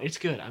you. No, it's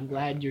good. I'm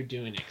glad you're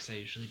doing it because I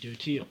usually do it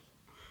to you.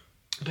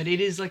 But it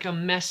is like a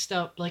messed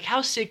up. Like,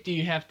 how sick do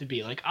you have to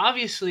be? Like,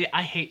 obviously,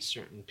 I hate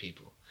certain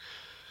people.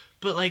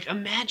 But like,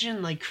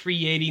 imagine like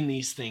creating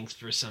these things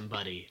for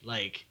somebody,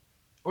 like,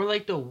 or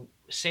like the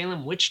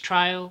Salem witch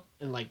trial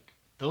and like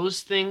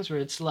those things where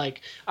it's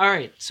like, all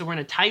right, so we're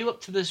gonna tie you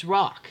up to this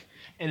rock,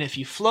 and if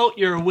you float,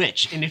 you're a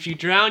witch, and if you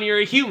drown, you're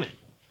a human,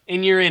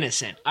 and you're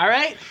innocent. All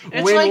right, and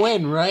it's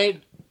Win-win,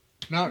 right?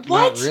 Not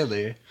What?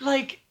 really.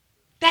 like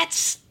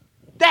that's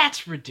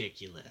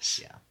ridiculous.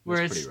 Yeah, Where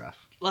that's it's pretty rough.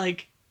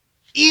 like,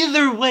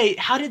 either way,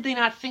 how did they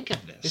not think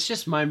of this? It's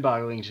just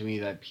mind-boggling to me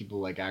that people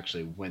like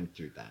actually went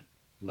through that.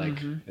 Like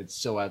Mhm. it's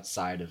so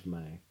outside of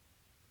my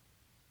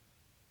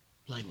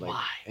like, like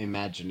why?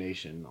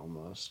 imagination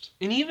almost.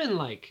 And even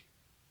like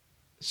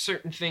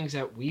certain things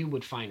that we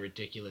would find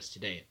ridiculous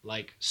today,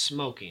 like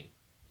smoking.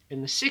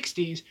 In the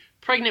 60s,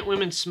 pregnant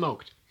women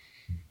smoked.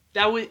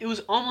 It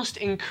was almost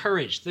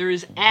encouraged. There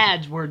is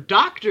ads where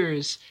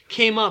doctors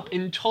came up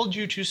and told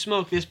you to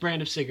smoke this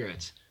brand of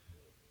cigarettes.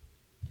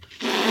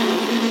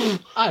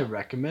 I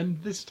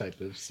recommend this type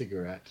of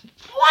cigarette.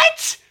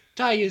 What?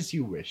 Die as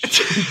you wish.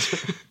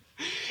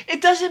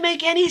 It doesn't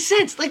make any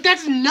sense. Like,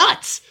 that's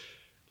nuts.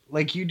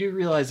 Like you do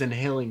realize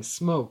inhaling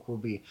smoke will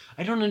be.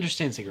 I don't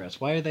understand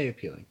cigarettes. Why are they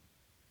appealing?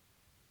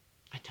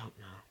 I don't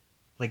know.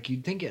 Like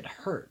you'd think it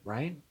hurt,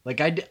 right? Like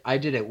I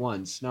did it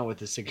once, not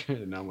with a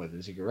cigarette, not with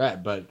a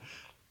cigarette, but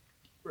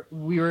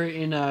we were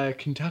in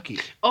Kentucky.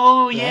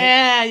 Oh, Right?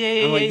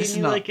 yeah. I'm like, And this is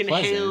you not like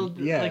pleasant. inhaled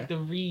Yeah. like the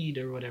reed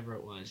or whatever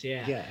it was.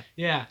 Yeah.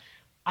 Yeah.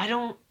 I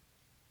don't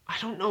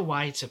know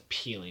why it's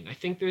appealing. I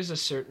think there's a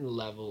certain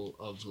level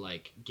of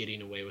like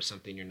getting away with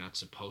something you're not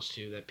supposed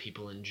to that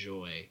people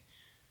enjoy.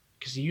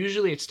 Because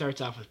usually it starts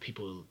off with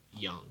people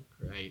young,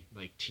 right?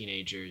 Like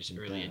teenagers,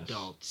 early Yes.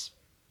 adults.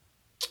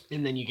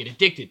 And then you get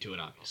addicted to it,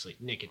 obviously.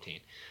 Nicotine.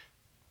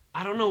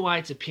 I don't know why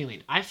it's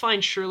appealing. I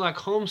find Sherlock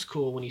Holmes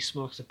cool when he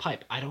smokes a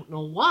pipe. I don't know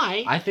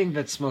why. I think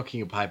that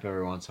smoking a pipe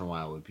every once in a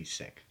while would be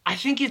sick. I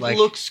think it Like-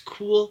 looks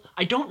cool.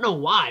 I don't know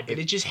why, but If-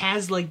 it just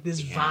has like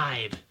this Yeah.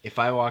 vibe. If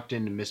I walked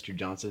into Mr.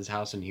 Johnson's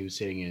house and he was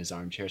sitting in his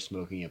armchair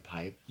smoking a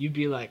pipe, You'd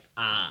be like,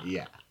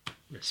 yeah,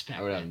 respect.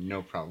 I would have man.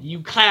 no problem.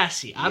 You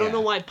classy. I don't Yeah.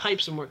 know why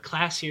pipes are more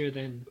classier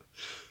than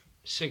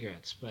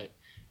cigarettes, but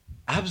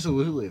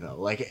Absolutely though.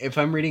 Like if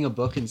I'm reading a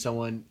book and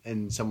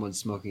someone's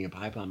smoking a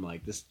pipe, I'm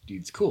like, this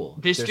dude's cool.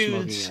 this They're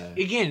dude's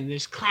again,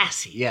 there's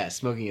classy. yeah,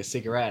 smoking a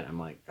cigarette. I'm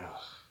like,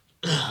 oh,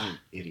 I'm an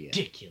idiot.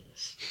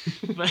 Ridiculous.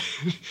 But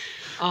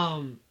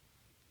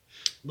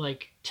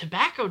like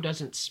tobacco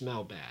doesn't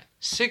smell bad.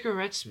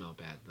 Cigarettes smell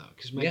bad though,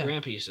 because my Yeah.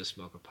 grandpa used to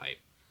smoke a pipe,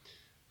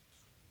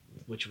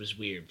 which was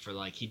weird. For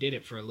like he did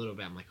it for a little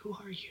bit. I'm like, who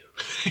are you?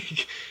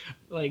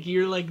 Like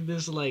you're like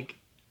this like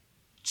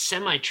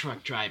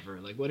semi-truck driver.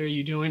 Like what are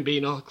you doing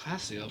being all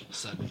classy all of a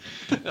sudden?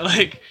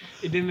 Like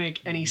it didn't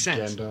make any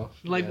sense. Gandalf,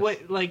 Like yes.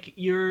 what? Like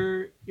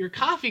your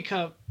coffee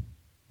cup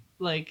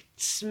like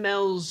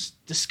smells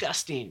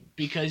disgusting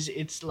because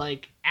it's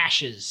like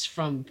ashes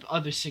from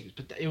other cigarettes.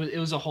 But it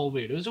was a whole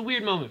weird. It was a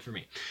weird moment for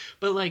me.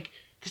 But like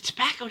the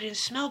tobacco didn't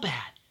smell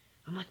bad.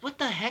 I'm like, what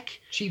the heck?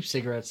 Cheap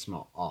cigarettes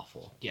smell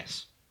awful.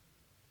 Yes.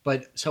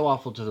 But so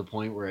awful to the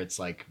point where it's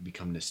like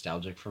become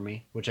nostalgic for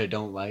me, which I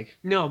don't like.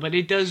 No, but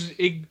it does.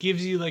 It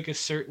gives you like a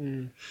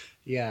certain.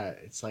 Yeah,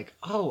 it's like,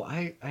 oh,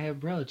 I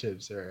have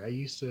relatives, or I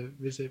used to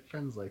visit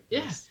friends like this.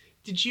 Yeah.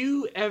 Did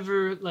you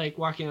ever like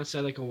walking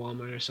outside like a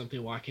Walmart or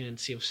something, walk in and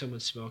see if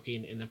someone's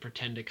smoking and then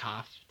pretend to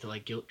cough to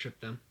like guilt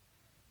trip them?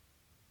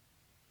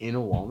 In a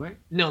Walmart?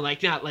 No,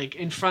 like not like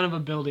in front of a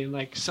building,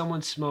 like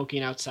someone's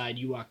smoking outside.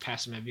 You walk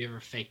past them. Have you ever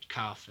faked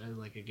cough as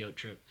like a guilt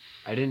trip?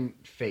 I didn't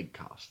fake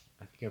cough.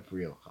 I think I've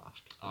real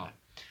coughed. Oh.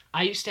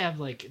 I used to have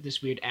like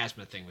this weird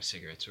asthma thing with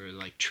cigarettes, or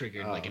like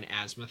triggered like an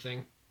asthma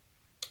thing.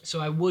 So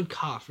I would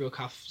cough, real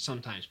cough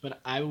sometimes, but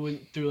I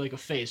went through like a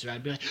phase where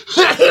I'd be like,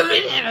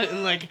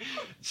 and like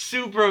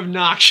super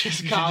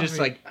obnoxious You should coughing. just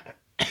like,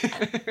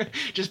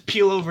 just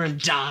peel over and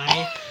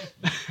die.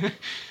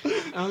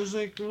 I was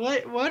like,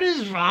 what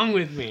is wrong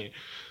with me?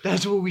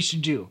 that's what we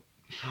should do.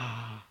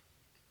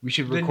 We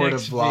should The record a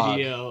next vlog.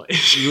 video.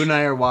 You and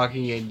I are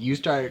walking in. You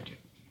start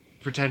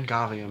pretend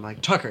coughing. I'm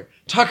like, Tucker,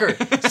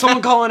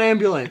 someone call an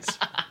ambulance.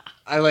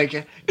 I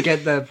like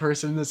get the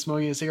person that's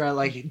smoking a cigarette.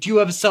 Like, do you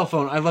have a cell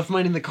phone? I left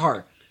mine in the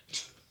car.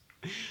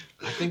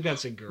 I think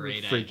that's a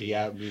great Freaking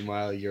idea. out.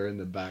 Meanwhile, you're in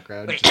the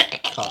background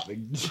just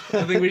coughing.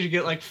 I think we should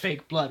get like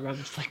fake blood. Rather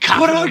than like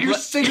Put out your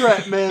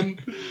cigarette, man.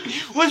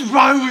 What's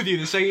wrong with you?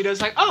 The second he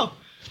does, like, oh,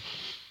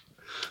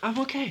 I'm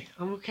okay.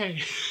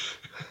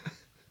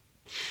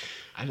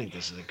 I think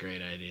this is a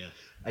great idea.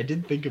 I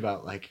did think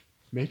about like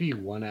maybe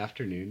one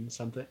afternoon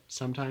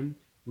sometime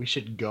we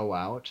should go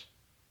out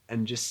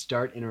and just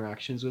start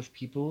interactions with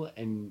people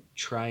and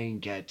try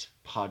and get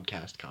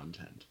podcast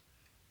content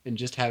and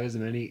just have as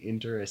many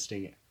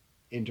interesting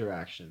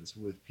interactions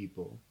with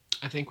people.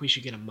 I think we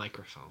should get a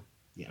microphone.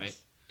 Yes. Right?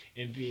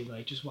 And be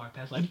like, just walk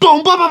past like,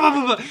 boom, blah, blah, blah,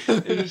 blah, blah.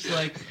 And just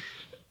like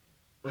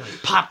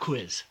pop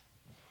quiz.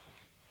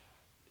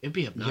 It'd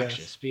be obnoxious.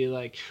 Yes. Be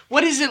like,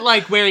 what is it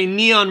like wearing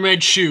neon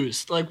red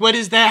shoes? Like, what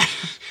is that?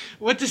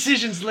 What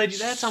decisions led you?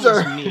 That's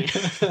almost me.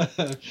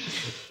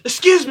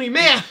 Excuse me,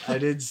 ma'am. I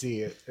did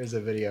see it. There's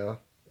a video.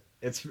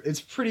 It's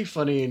pretty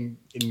funny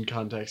in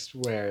context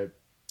where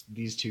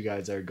these two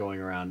guys are going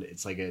around.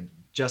 It's like a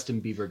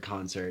Justin Bieber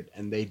concert,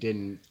 and they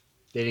didn't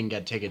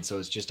get tickets, so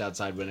it's just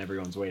outside when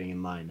everyone's waiting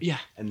in line. Yeah.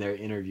 And they're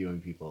interviewing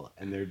people,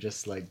 and they're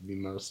just like the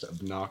most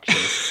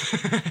obnoxious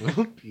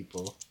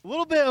people. A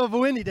little bit of a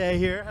windy day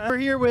here. We're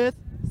here with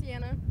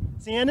Sienna.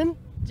 Siennan?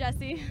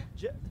 Jesse.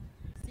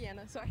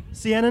 Sienna, sorry.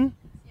 Siennan?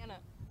 Sienna.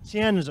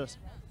 Sienna's just.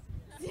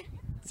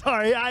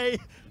 Sorry, I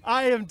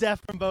am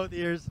deaf from both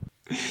ears.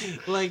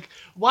 Like,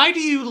 why do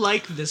you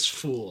like this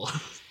fool?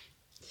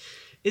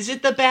 Is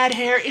it the bad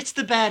hair? It's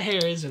the bad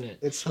hair, isn't it?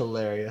 It's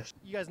hilarious.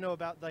 You guys know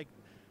about, like,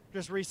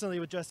 just recently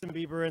with Justin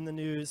Bieber in the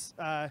news,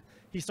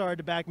 he started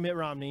to back Mitt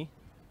Romney.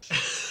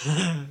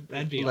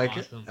 That'd be Like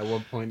awesome. at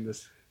one point,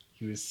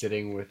 he was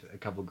sitting with a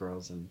couple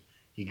girls, and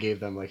he gave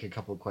them like a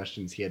couple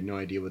questions. He had no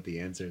idea what the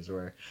answers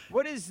were.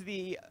 What is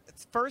the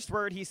first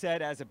word he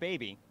said as a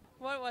baby?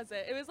 What was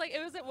it?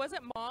 Was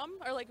it mom?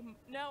 Or like,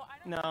 no, I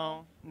don't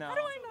know. No. How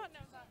do I not know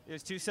that? It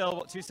was two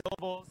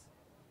syllables.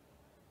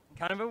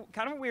 Kind of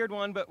a weird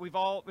one, but we've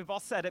all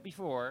said it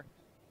before.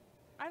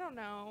 I don't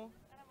know.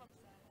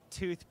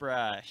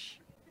 Toothbrush.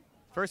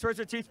 First words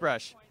are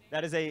toothbrush.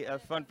 That is a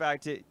fun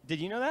fact. Did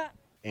you know that?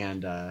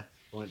 And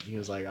he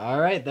was like, "All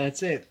right,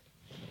 that's it."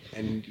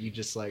 And he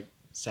just like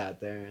sat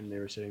there, and they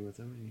were sitting with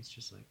him, and he's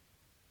just like,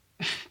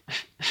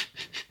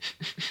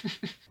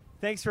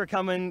 Thanks for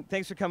coming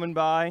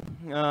by.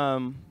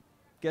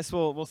 Guess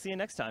we'll see you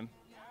next time.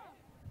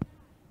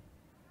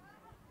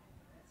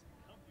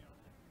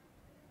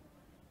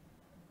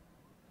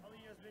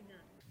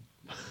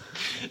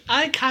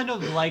 I kind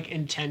of like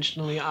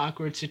intentionally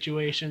awkward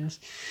situations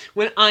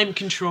when I'm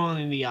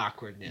controlling the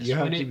awkwardness. "You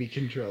have When to it- be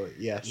controlling."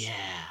 Yes. Yeah.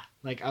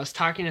 Like, I was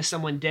talking to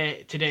someone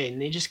today,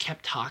 and they just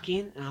kept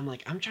talking, and I'm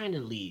like, I'm trying to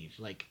leave.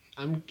 Like,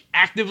 I'm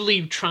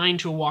actively trying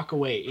to walk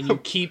away, and you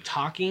keep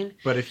talking.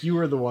 But if you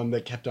were the one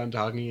that kept on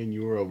talking and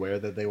you were aware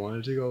that they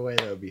wanted to go away,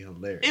 that would be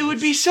hilarious. It would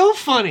be so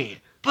funny.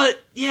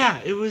 But,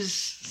 yeah, it was...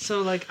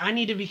 So, like, I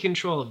need to be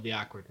control of the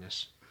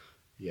awkwardness.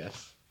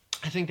 Yes.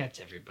 I think that's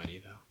everybody,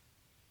 though.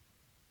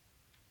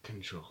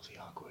 Control the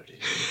awkward.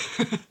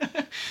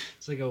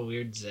 It's like a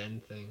weird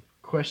Zen thing.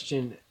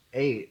 Question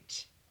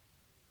 8.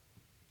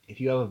 If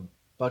you have a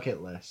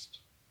bucket list,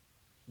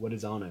 what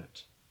is on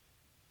it?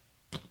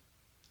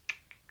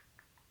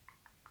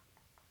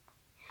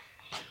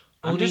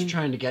 I'm just Owning-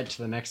 trying to get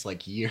to the next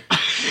like year.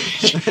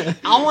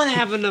 I want to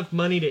have enough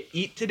money to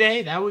eat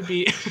today. That would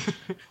be...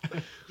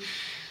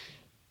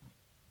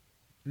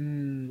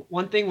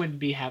 One thing would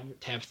be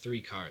to have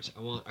 3 cars.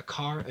 I want a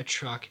car, a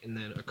truck, and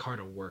then a car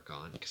to work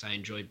on because I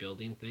enjoy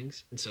building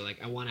things. And so,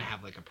 like, I want to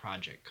have, like, a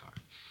project car.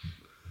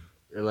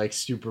 You're like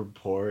super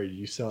poor.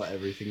 You sell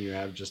everything you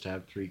have just to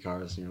have 3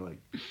 cars, and you're like,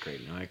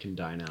 great, now I can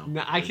die now.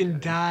 Now I can Okay.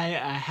 die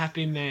a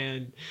happy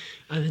man.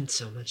 I'm in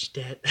so much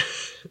debt.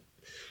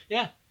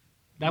 Yeah,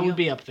 that would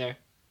be up there.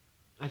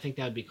 I think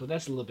that would be cool.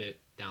 That's a little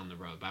bit down the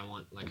road, but I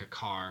want like a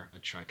car, a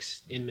truck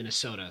in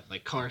Minnesota,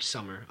 like car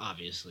summer,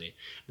 obviously.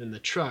 Then the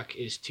truck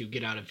is to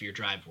get out of your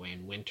driveway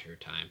in winter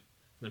time.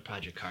 And the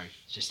project car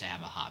is just to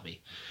have a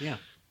hobby. Yeah.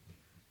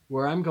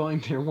 Where I'm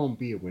going, there won't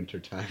be a winter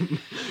time.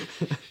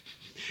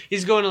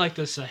 He's going to like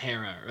the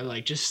Sahara or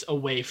like just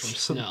away from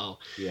snow.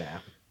 Yeah.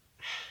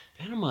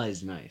 Panama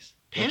is nice.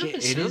 Panama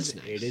it sounds is.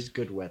 nice. It is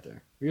good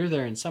weather. We were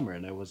there in summer,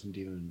 and I wasn't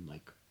even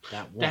like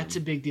that warm. That's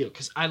a big deal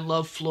because I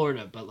love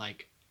Florida, but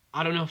like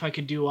I don't know if I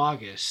could do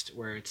August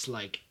where it's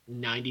like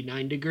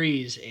 99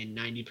 degrees and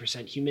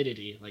 90%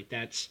 humidity. Like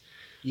that's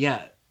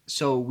Yeah.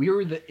 So we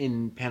were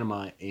in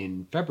Panama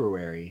in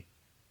February,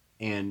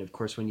 and of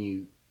course, when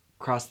you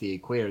cross the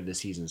equator, the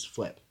seasons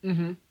flip.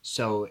 mm-hmm.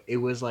 So it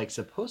was like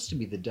supposed to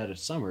be the dead of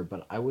summer,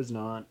 but I was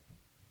not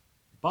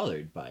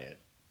bothered by it.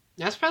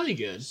 That's probably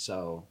good.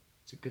 So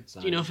it's a good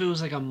sign. Do you know if it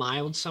was like a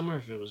mild summer or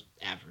if it was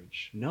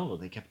average? No,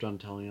 they kept on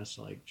telling us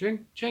like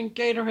drink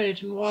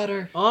Gatorade and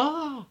water.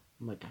 Oh,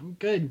 I'm like, I'm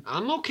good.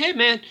 I'm okay,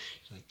 man.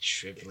 Like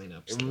shriveling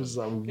up. It was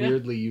a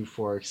weirdly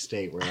euphoric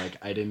state where like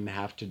I didn't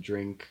have to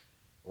drink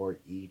or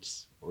eat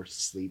or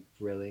sleep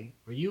really.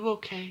 Were you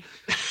okay?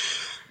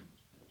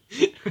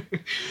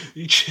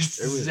 You just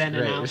It was zenning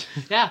great. out.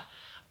 Yeah,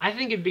 I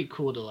think it'd be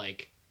cool to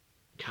like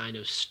kind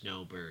of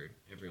snowbird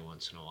every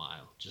once in a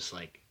while. Just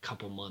like a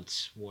couple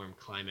months warm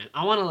climate.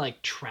 I want to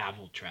like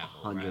travel, where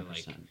I 100%.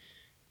 like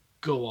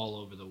go all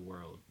over the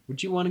world.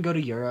 Would you want to go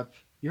to Europe?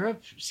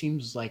 Europe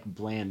seems like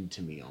bland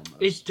to me almost.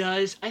 It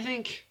does. I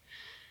think,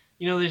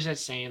 you know, there's that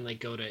saying like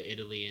go to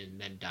Italy and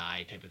then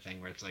die type of thing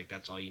where it's like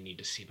that's all you need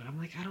to see. But I'm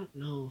like, I don't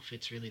know if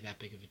it's really that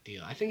big of a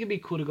deal. I think it'd be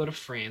cool to go to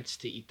France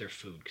to eat their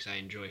food because I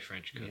enjoy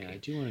French cooking. Yeah, I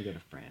do want to go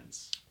to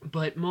France.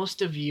 But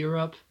most of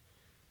Europe,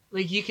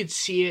 like you could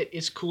see it.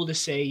 It's cool to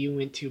say you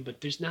went to,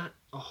 but there's not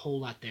a whole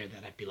lot there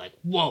that I'd be like,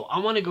 whoa, I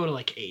want to go to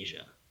like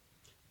Asia.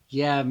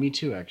 Yeah, me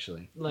too,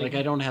 actually. Like- Like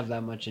I don't have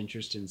that much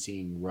interest in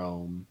seeing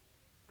Rome,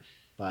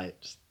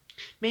 but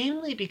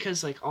Mainly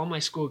because like all my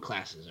school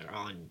classes are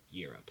on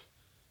Europe.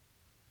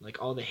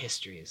 Like all the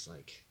history is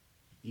like,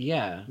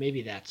 yeah,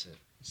 maybe that's it.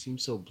 it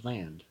seems so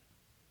bland.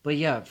 But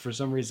yeah, for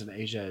some reason,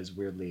 Asia is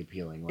weirdly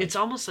appealing. Like, It's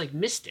almost like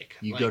mystic.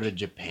 you go to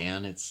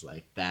Japan, it's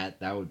like that.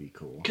 That would be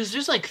cool. Because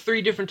there's like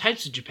 3 different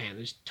types of Japan.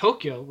 There's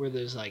Tokyo, where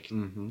there's like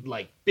Mm-hmm.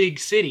 like big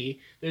city.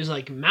 There's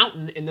like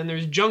mountain, and then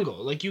there's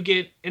jungle. Like you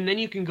get, and then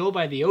you can go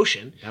by the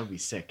ocean. That would be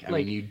sick. I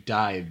Like- mean, you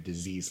die of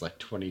disease like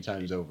 20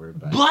 times over,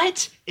 but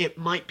But it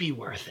might be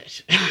worth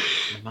it.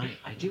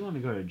 I do want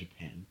to go to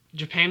Japan.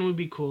 Japan would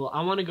be cool.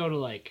 I want to go to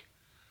like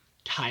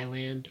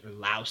Thailand or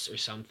Laos or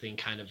something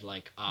kind of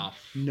like off.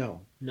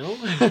 No. No?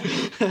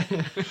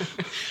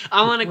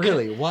 I want to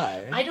Really?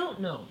 Why? I don't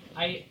know.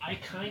 I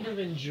kind of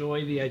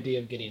enjoy the idea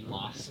of getting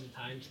lost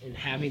sometimes, and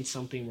having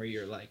something where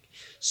you're like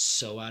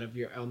so out of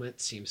your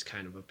element seems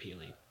kind of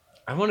appealing.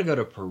 I want to go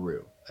to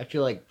Peru. I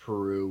feel like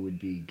Peru would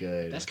be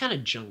good. That's kind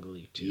of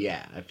jungly too.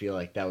 Yeah, I feel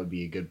like that would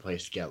be a good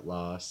place to get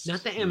lost.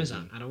 Not the maybe.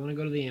 Amazon. I don't want to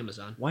go to the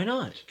Amazon Why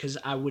not? because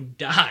I would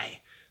die.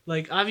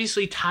 Like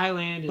obviously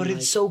Thailand. And But like,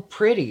 it's so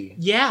pretty.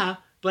 yeah,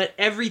 but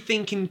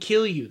everything can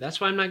kill you.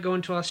 That's why I'm not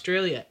going to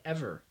Australia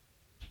ever.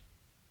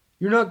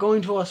 You're not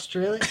going to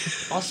Australia?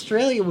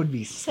 Australia would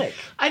be sick.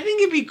 I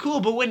think it'd be cool,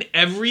 but when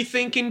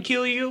everything can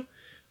kill you,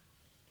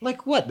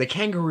 Like what? The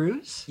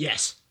kangaroos?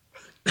 yes.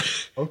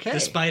 Okay. The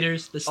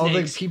spiders, the All the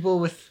snakes. people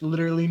with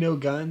literally no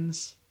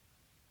guns?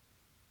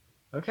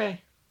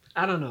 Okay.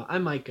 I don't know. I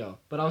might go,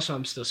 but also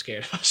I'm still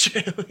scared of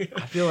Australia.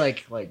 I feel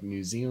like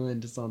New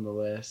Zealand is on the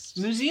list.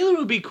 New Zealand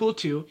would be cool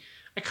too.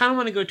 I kind of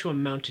want to go to a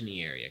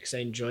mountainy area because I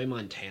enjoy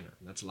Montana.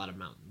 That's a lot of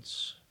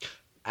mountains.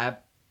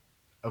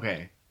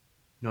 Okay.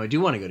 No, I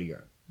do want to go to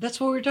Europe. That's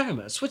what we were talking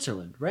about.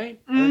 Switzerland,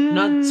 right?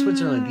 Not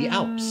Switzerland, the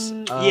Alps.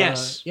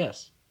 Yes.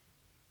 Yes.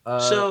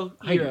 So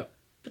Heidi. Europe,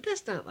 but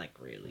that's not like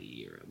really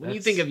Europe. When you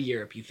That's- think of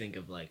Europe, you think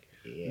of like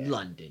Yeah.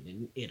 London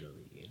and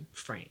Italy and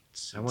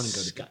France. I and wanna go to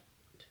Scotland.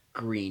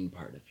 Green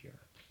part of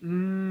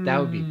Europe. That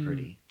would be Mm,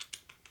 pretty.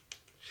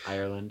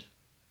 Ireland.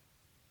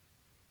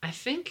 I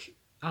think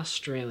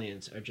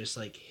Australians are just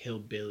like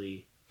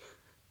hillbilly.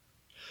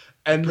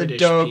 And British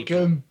the dog people.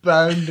 come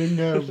bounding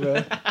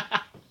over.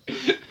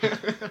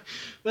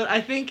 But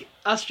I think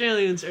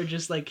Australians are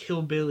just like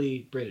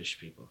hillbilly British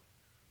people.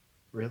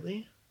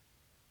 Really?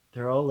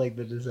 They're all like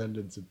the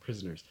descendants of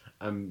prisoners.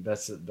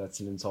 That's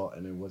an insult,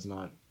 and it was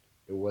not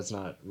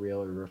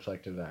real or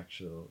reflective of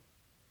actual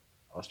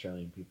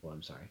Australian people.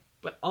 I'm sorry.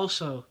 But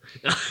also,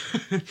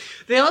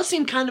 they all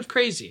seem kind of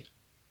crazy.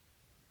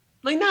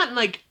 Like, not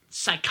like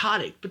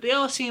psychotic, but they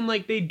all seem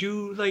like they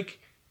do like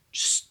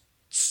just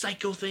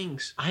psycho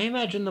things. I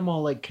imagine them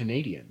all like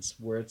Canadians,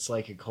 where it's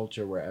like a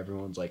culture where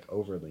everyone's like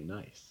overly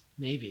nice.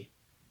 Maybe.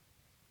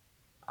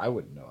 I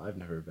wouldn't know. I've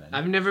never been.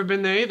 I've never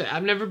been there either.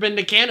 I've never been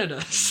to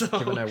Canada, so.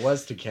 Given I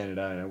was to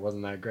Canada and it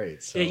wasn't that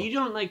great. So Yeah, you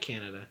don't like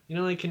Canada. You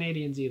don't like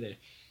Canadians either.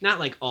 Not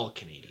like all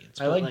Canadians.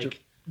 I but like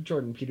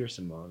Jordan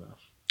Peterson well enough.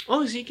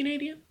 Oh, is he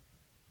Canadian?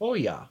 Oh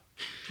yeah.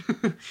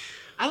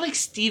 I like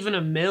Stephen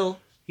Amell.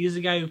 He's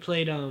the guy who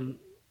played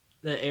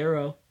the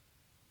Arrow.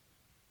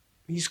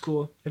 He's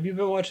cool. Have you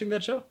been watching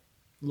that show? A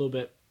little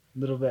bit.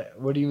 Little bit.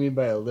 What do you mean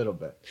by a little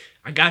bit?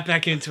 I got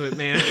back into it,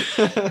 man.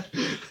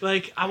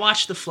 Like, I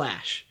watched The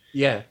Flash.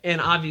 Yeah. And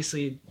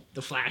obviously,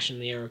 The Flash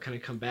and the Arrow kind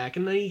of come back.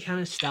 And then you kind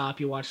of stop,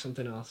 you watch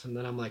something else. And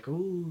then I'm like,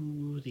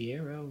 ooh, the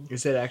Arrow.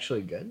 Is it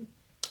actually good?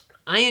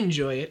 I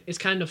enjoy it. It's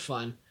kind of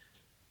fun.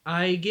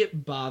 I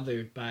get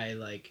bothered by,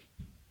 like...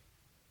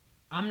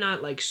 I'm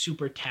not, like,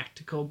 super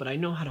tactical, but I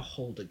know how to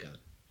hold a gun.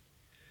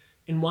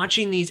 And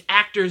watching these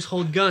actors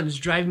hold guns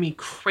drive me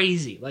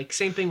crazy. Like,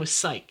 same thing with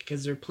Psych,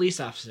 because they're police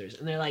officers.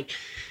 And they're like,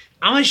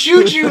 I'm gonna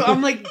shoot you!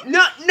 I'm like,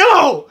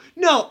 no!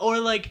 Or,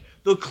 like,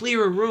 they'll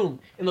clear a room,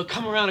 and they'll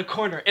come around a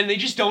corner, and they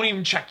just don't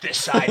even check this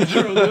side of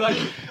the room. They're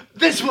like,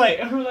 this way!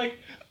 And we're like,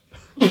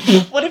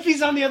 what if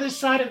he's on the other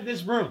side of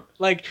this room?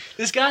 Like,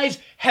 this guy's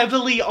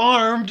heavily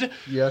armed.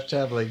 You have to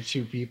have like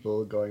two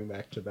people going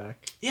back to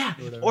back. Yeah,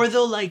 Whatever. or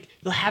they'll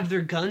have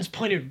their guns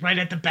pointed right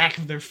at the back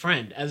of their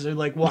friend as they're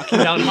like walking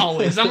down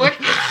hallways. I'm like,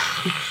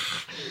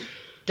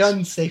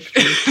 Gun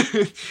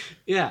safety.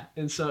 yeah,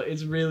 and so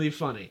it's really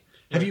funny.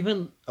 Have you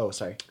been? Oh,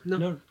 sorry.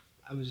 No,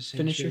 I was just saying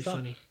Finish it's really your thought.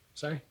 funny.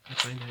 Sorry, I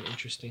find that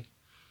interesting.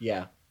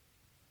 Yeah.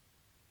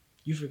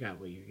 You forgot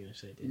what you were gonna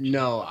say, didn't you?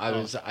 No,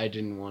 I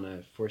didn't want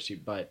to force you,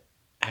 but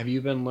have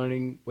you been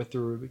learning with the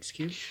Rubik's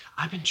Cube?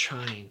 I've been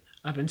trying.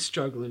 I've been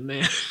struggling,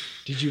 man.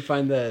 Did you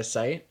find the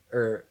site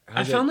or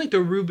I found like the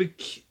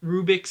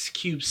Rubik's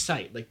Cube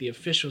site, like the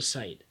official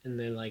site, and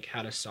then like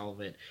how to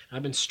solve it.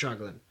 I've been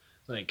struggling.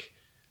 Like,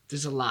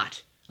 there's a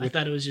lot. I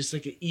thought it was just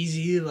like an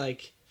easy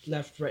like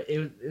left right.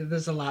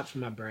 There's a lot for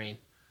my brain.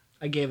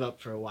 I gave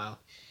up for a while.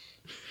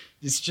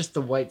 It's just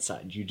the white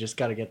side. You just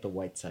got to get the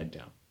white side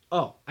down.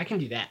 Oh, I can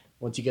do that.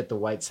 Once you get the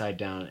white side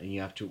down, and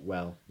you have to,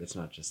 well, it's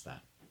not just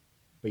that,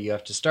 but you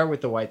have to start with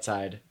the white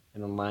side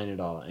and align it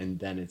all, and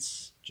then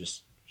it's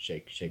just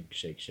shake, shake,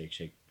 shake, shake,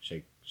 shake,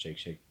 shake, shake,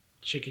 shake,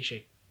 Shaky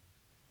shake.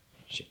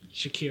 shake.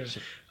 Shakira.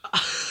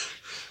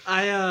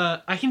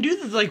 I can do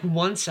the like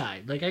one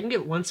side. Like I can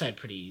get one side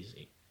pretty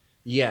easy.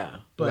 Yeah,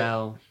 But-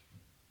 well,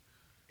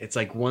 it's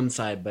like one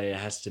side, but it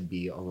has to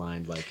be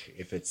aligned. Like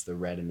if it's the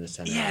red in the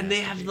center. Yeah, it and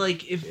they has to have be-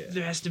 like if yeah.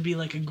 there has to be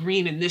like a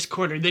green in this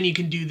corner, then you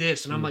can do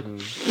this, and I'm like,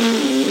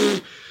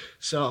 Mhm.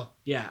 so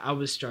yeah, I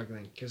was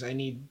struggling because I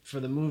need for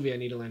the movie I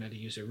need to learn how to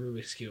use a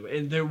Rubik's cube,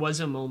 and there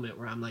was a moment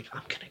where I'm like,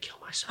 I'm gonna kill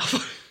myself,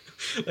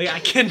 like I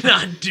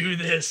cannot do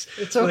this.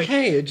 It's Like,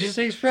 okay. it just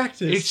takes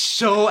practice. It's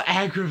so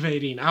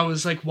aggravating. I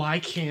was like, why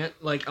can't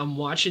like I'm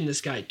watching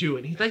this guy do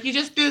it? He's like, you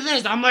just do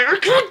this. I'm like, I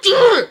can't do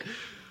it.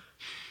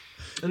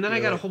 And then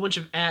I got a whole bunch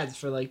of ads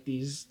for like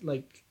these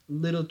like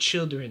little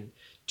children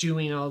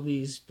doing all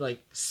these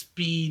like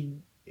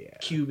speed Yeah.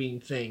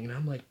 cubing thing, and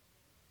I'm like,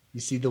 You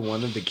see the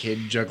one of the kid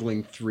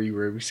juggling 3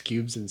 Rubik's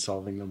cubes and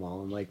solving them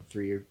all in like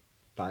 3 or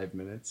 5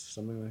 minutes,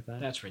 something like that.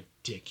 that's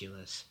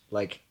ridiculous.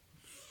 Like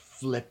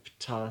flip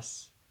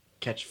toss,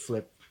 catch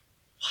flip.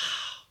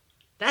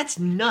 That's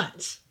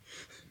nuts.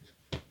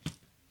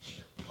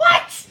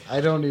 What?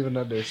 I don't even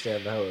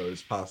understand how it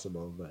was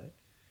possible, but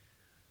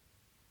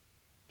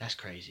That's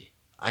crazy.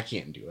 I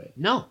can't do it.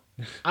 No,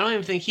 I don't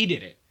even think he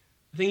did it.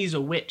 I think he's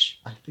a witch.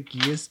 I think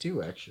he is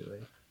too, actually.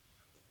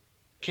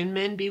 Can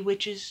men be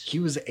witches? He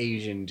was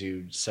Asian,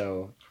 dude,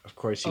 so of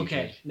course he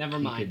Okay, could. never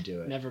he mind. could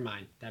do it. Never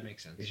mind. That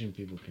makes sense. Asian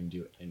people can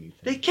do anything.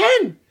 They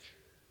can.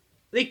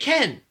 They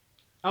can.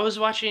 I was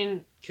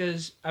watching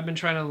because I've been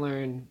trying to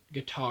learn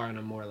guitar on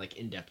a more like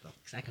in-depth level.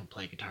 Because I can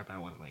play guitar, but I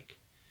want like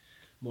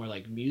more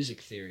like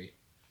music theory.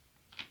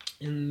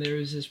 And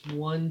there's this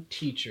one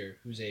teacher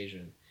who's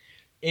Asian,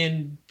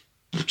 and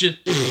just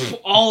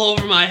all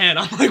over my head.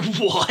 I'm like,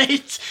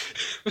 what?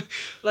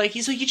 Like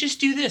he's like, you just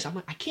do this. I'm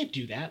like, I can't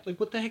do that. Like,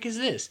 what the heck is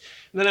this?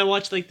 And then I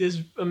watched like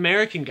this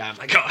American guy. I'm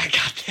like, oh, I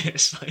got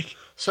this. Like.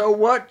 So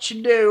what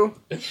you do?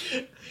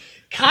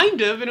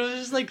 Kind of, and it was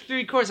just like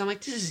 3 chords. I'm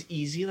like, this is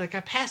easy. Like, I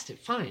passed it,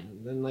 fine.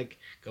 And then, like,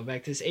 go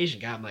back to this Asian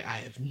guy. I'm like, I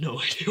have no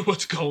idea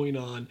what's going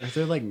on. Are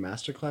there like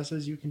master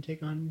classes you can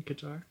take on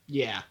guitar?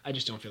 Yeah, I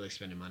just don't feel like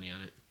spending money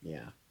on it.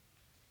 Yeah.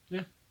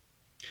 Yeah.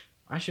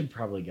 I should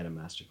probably get a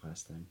master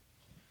class then.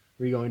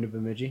 Are you going to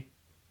Bemidji?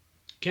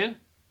 Ken?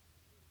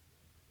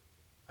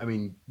 I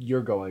mean,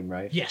 you're going,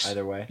 right? Yes.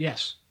 Either way?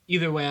 Yes.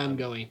 Either way, I'm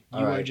going. You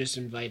all are right. just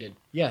invited.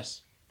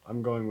 Yes.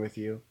 I'm going with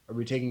you. Are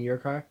we taking your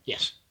car?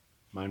 Yes.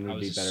 Mine I would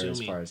be was better as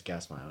assuming- far as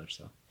gas mileage,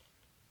 though.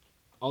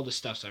 All the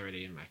stuff's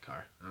already in my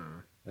car. I don't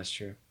know. That's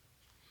true.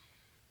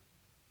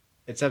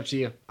 It's up to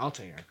you. I'll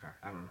take our car.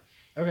 I don't know.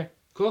 Okay.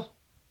 Cool.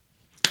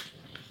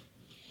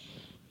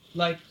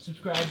 Like,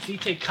 subscribe, see,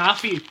 take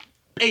coffee,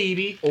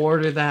 baby.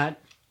 Order that.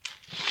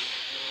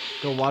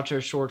 Go watch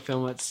our short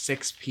film at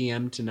 6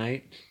 p.m.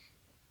 tonight.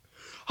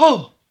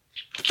 Oh!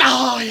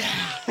 Oh,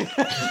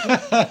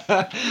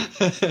 yeah!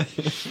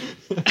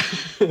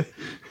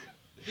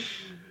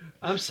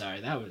 I'm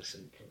sorry, that was...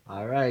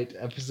 All right,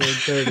 episode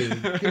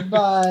 30.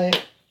 Goodbye.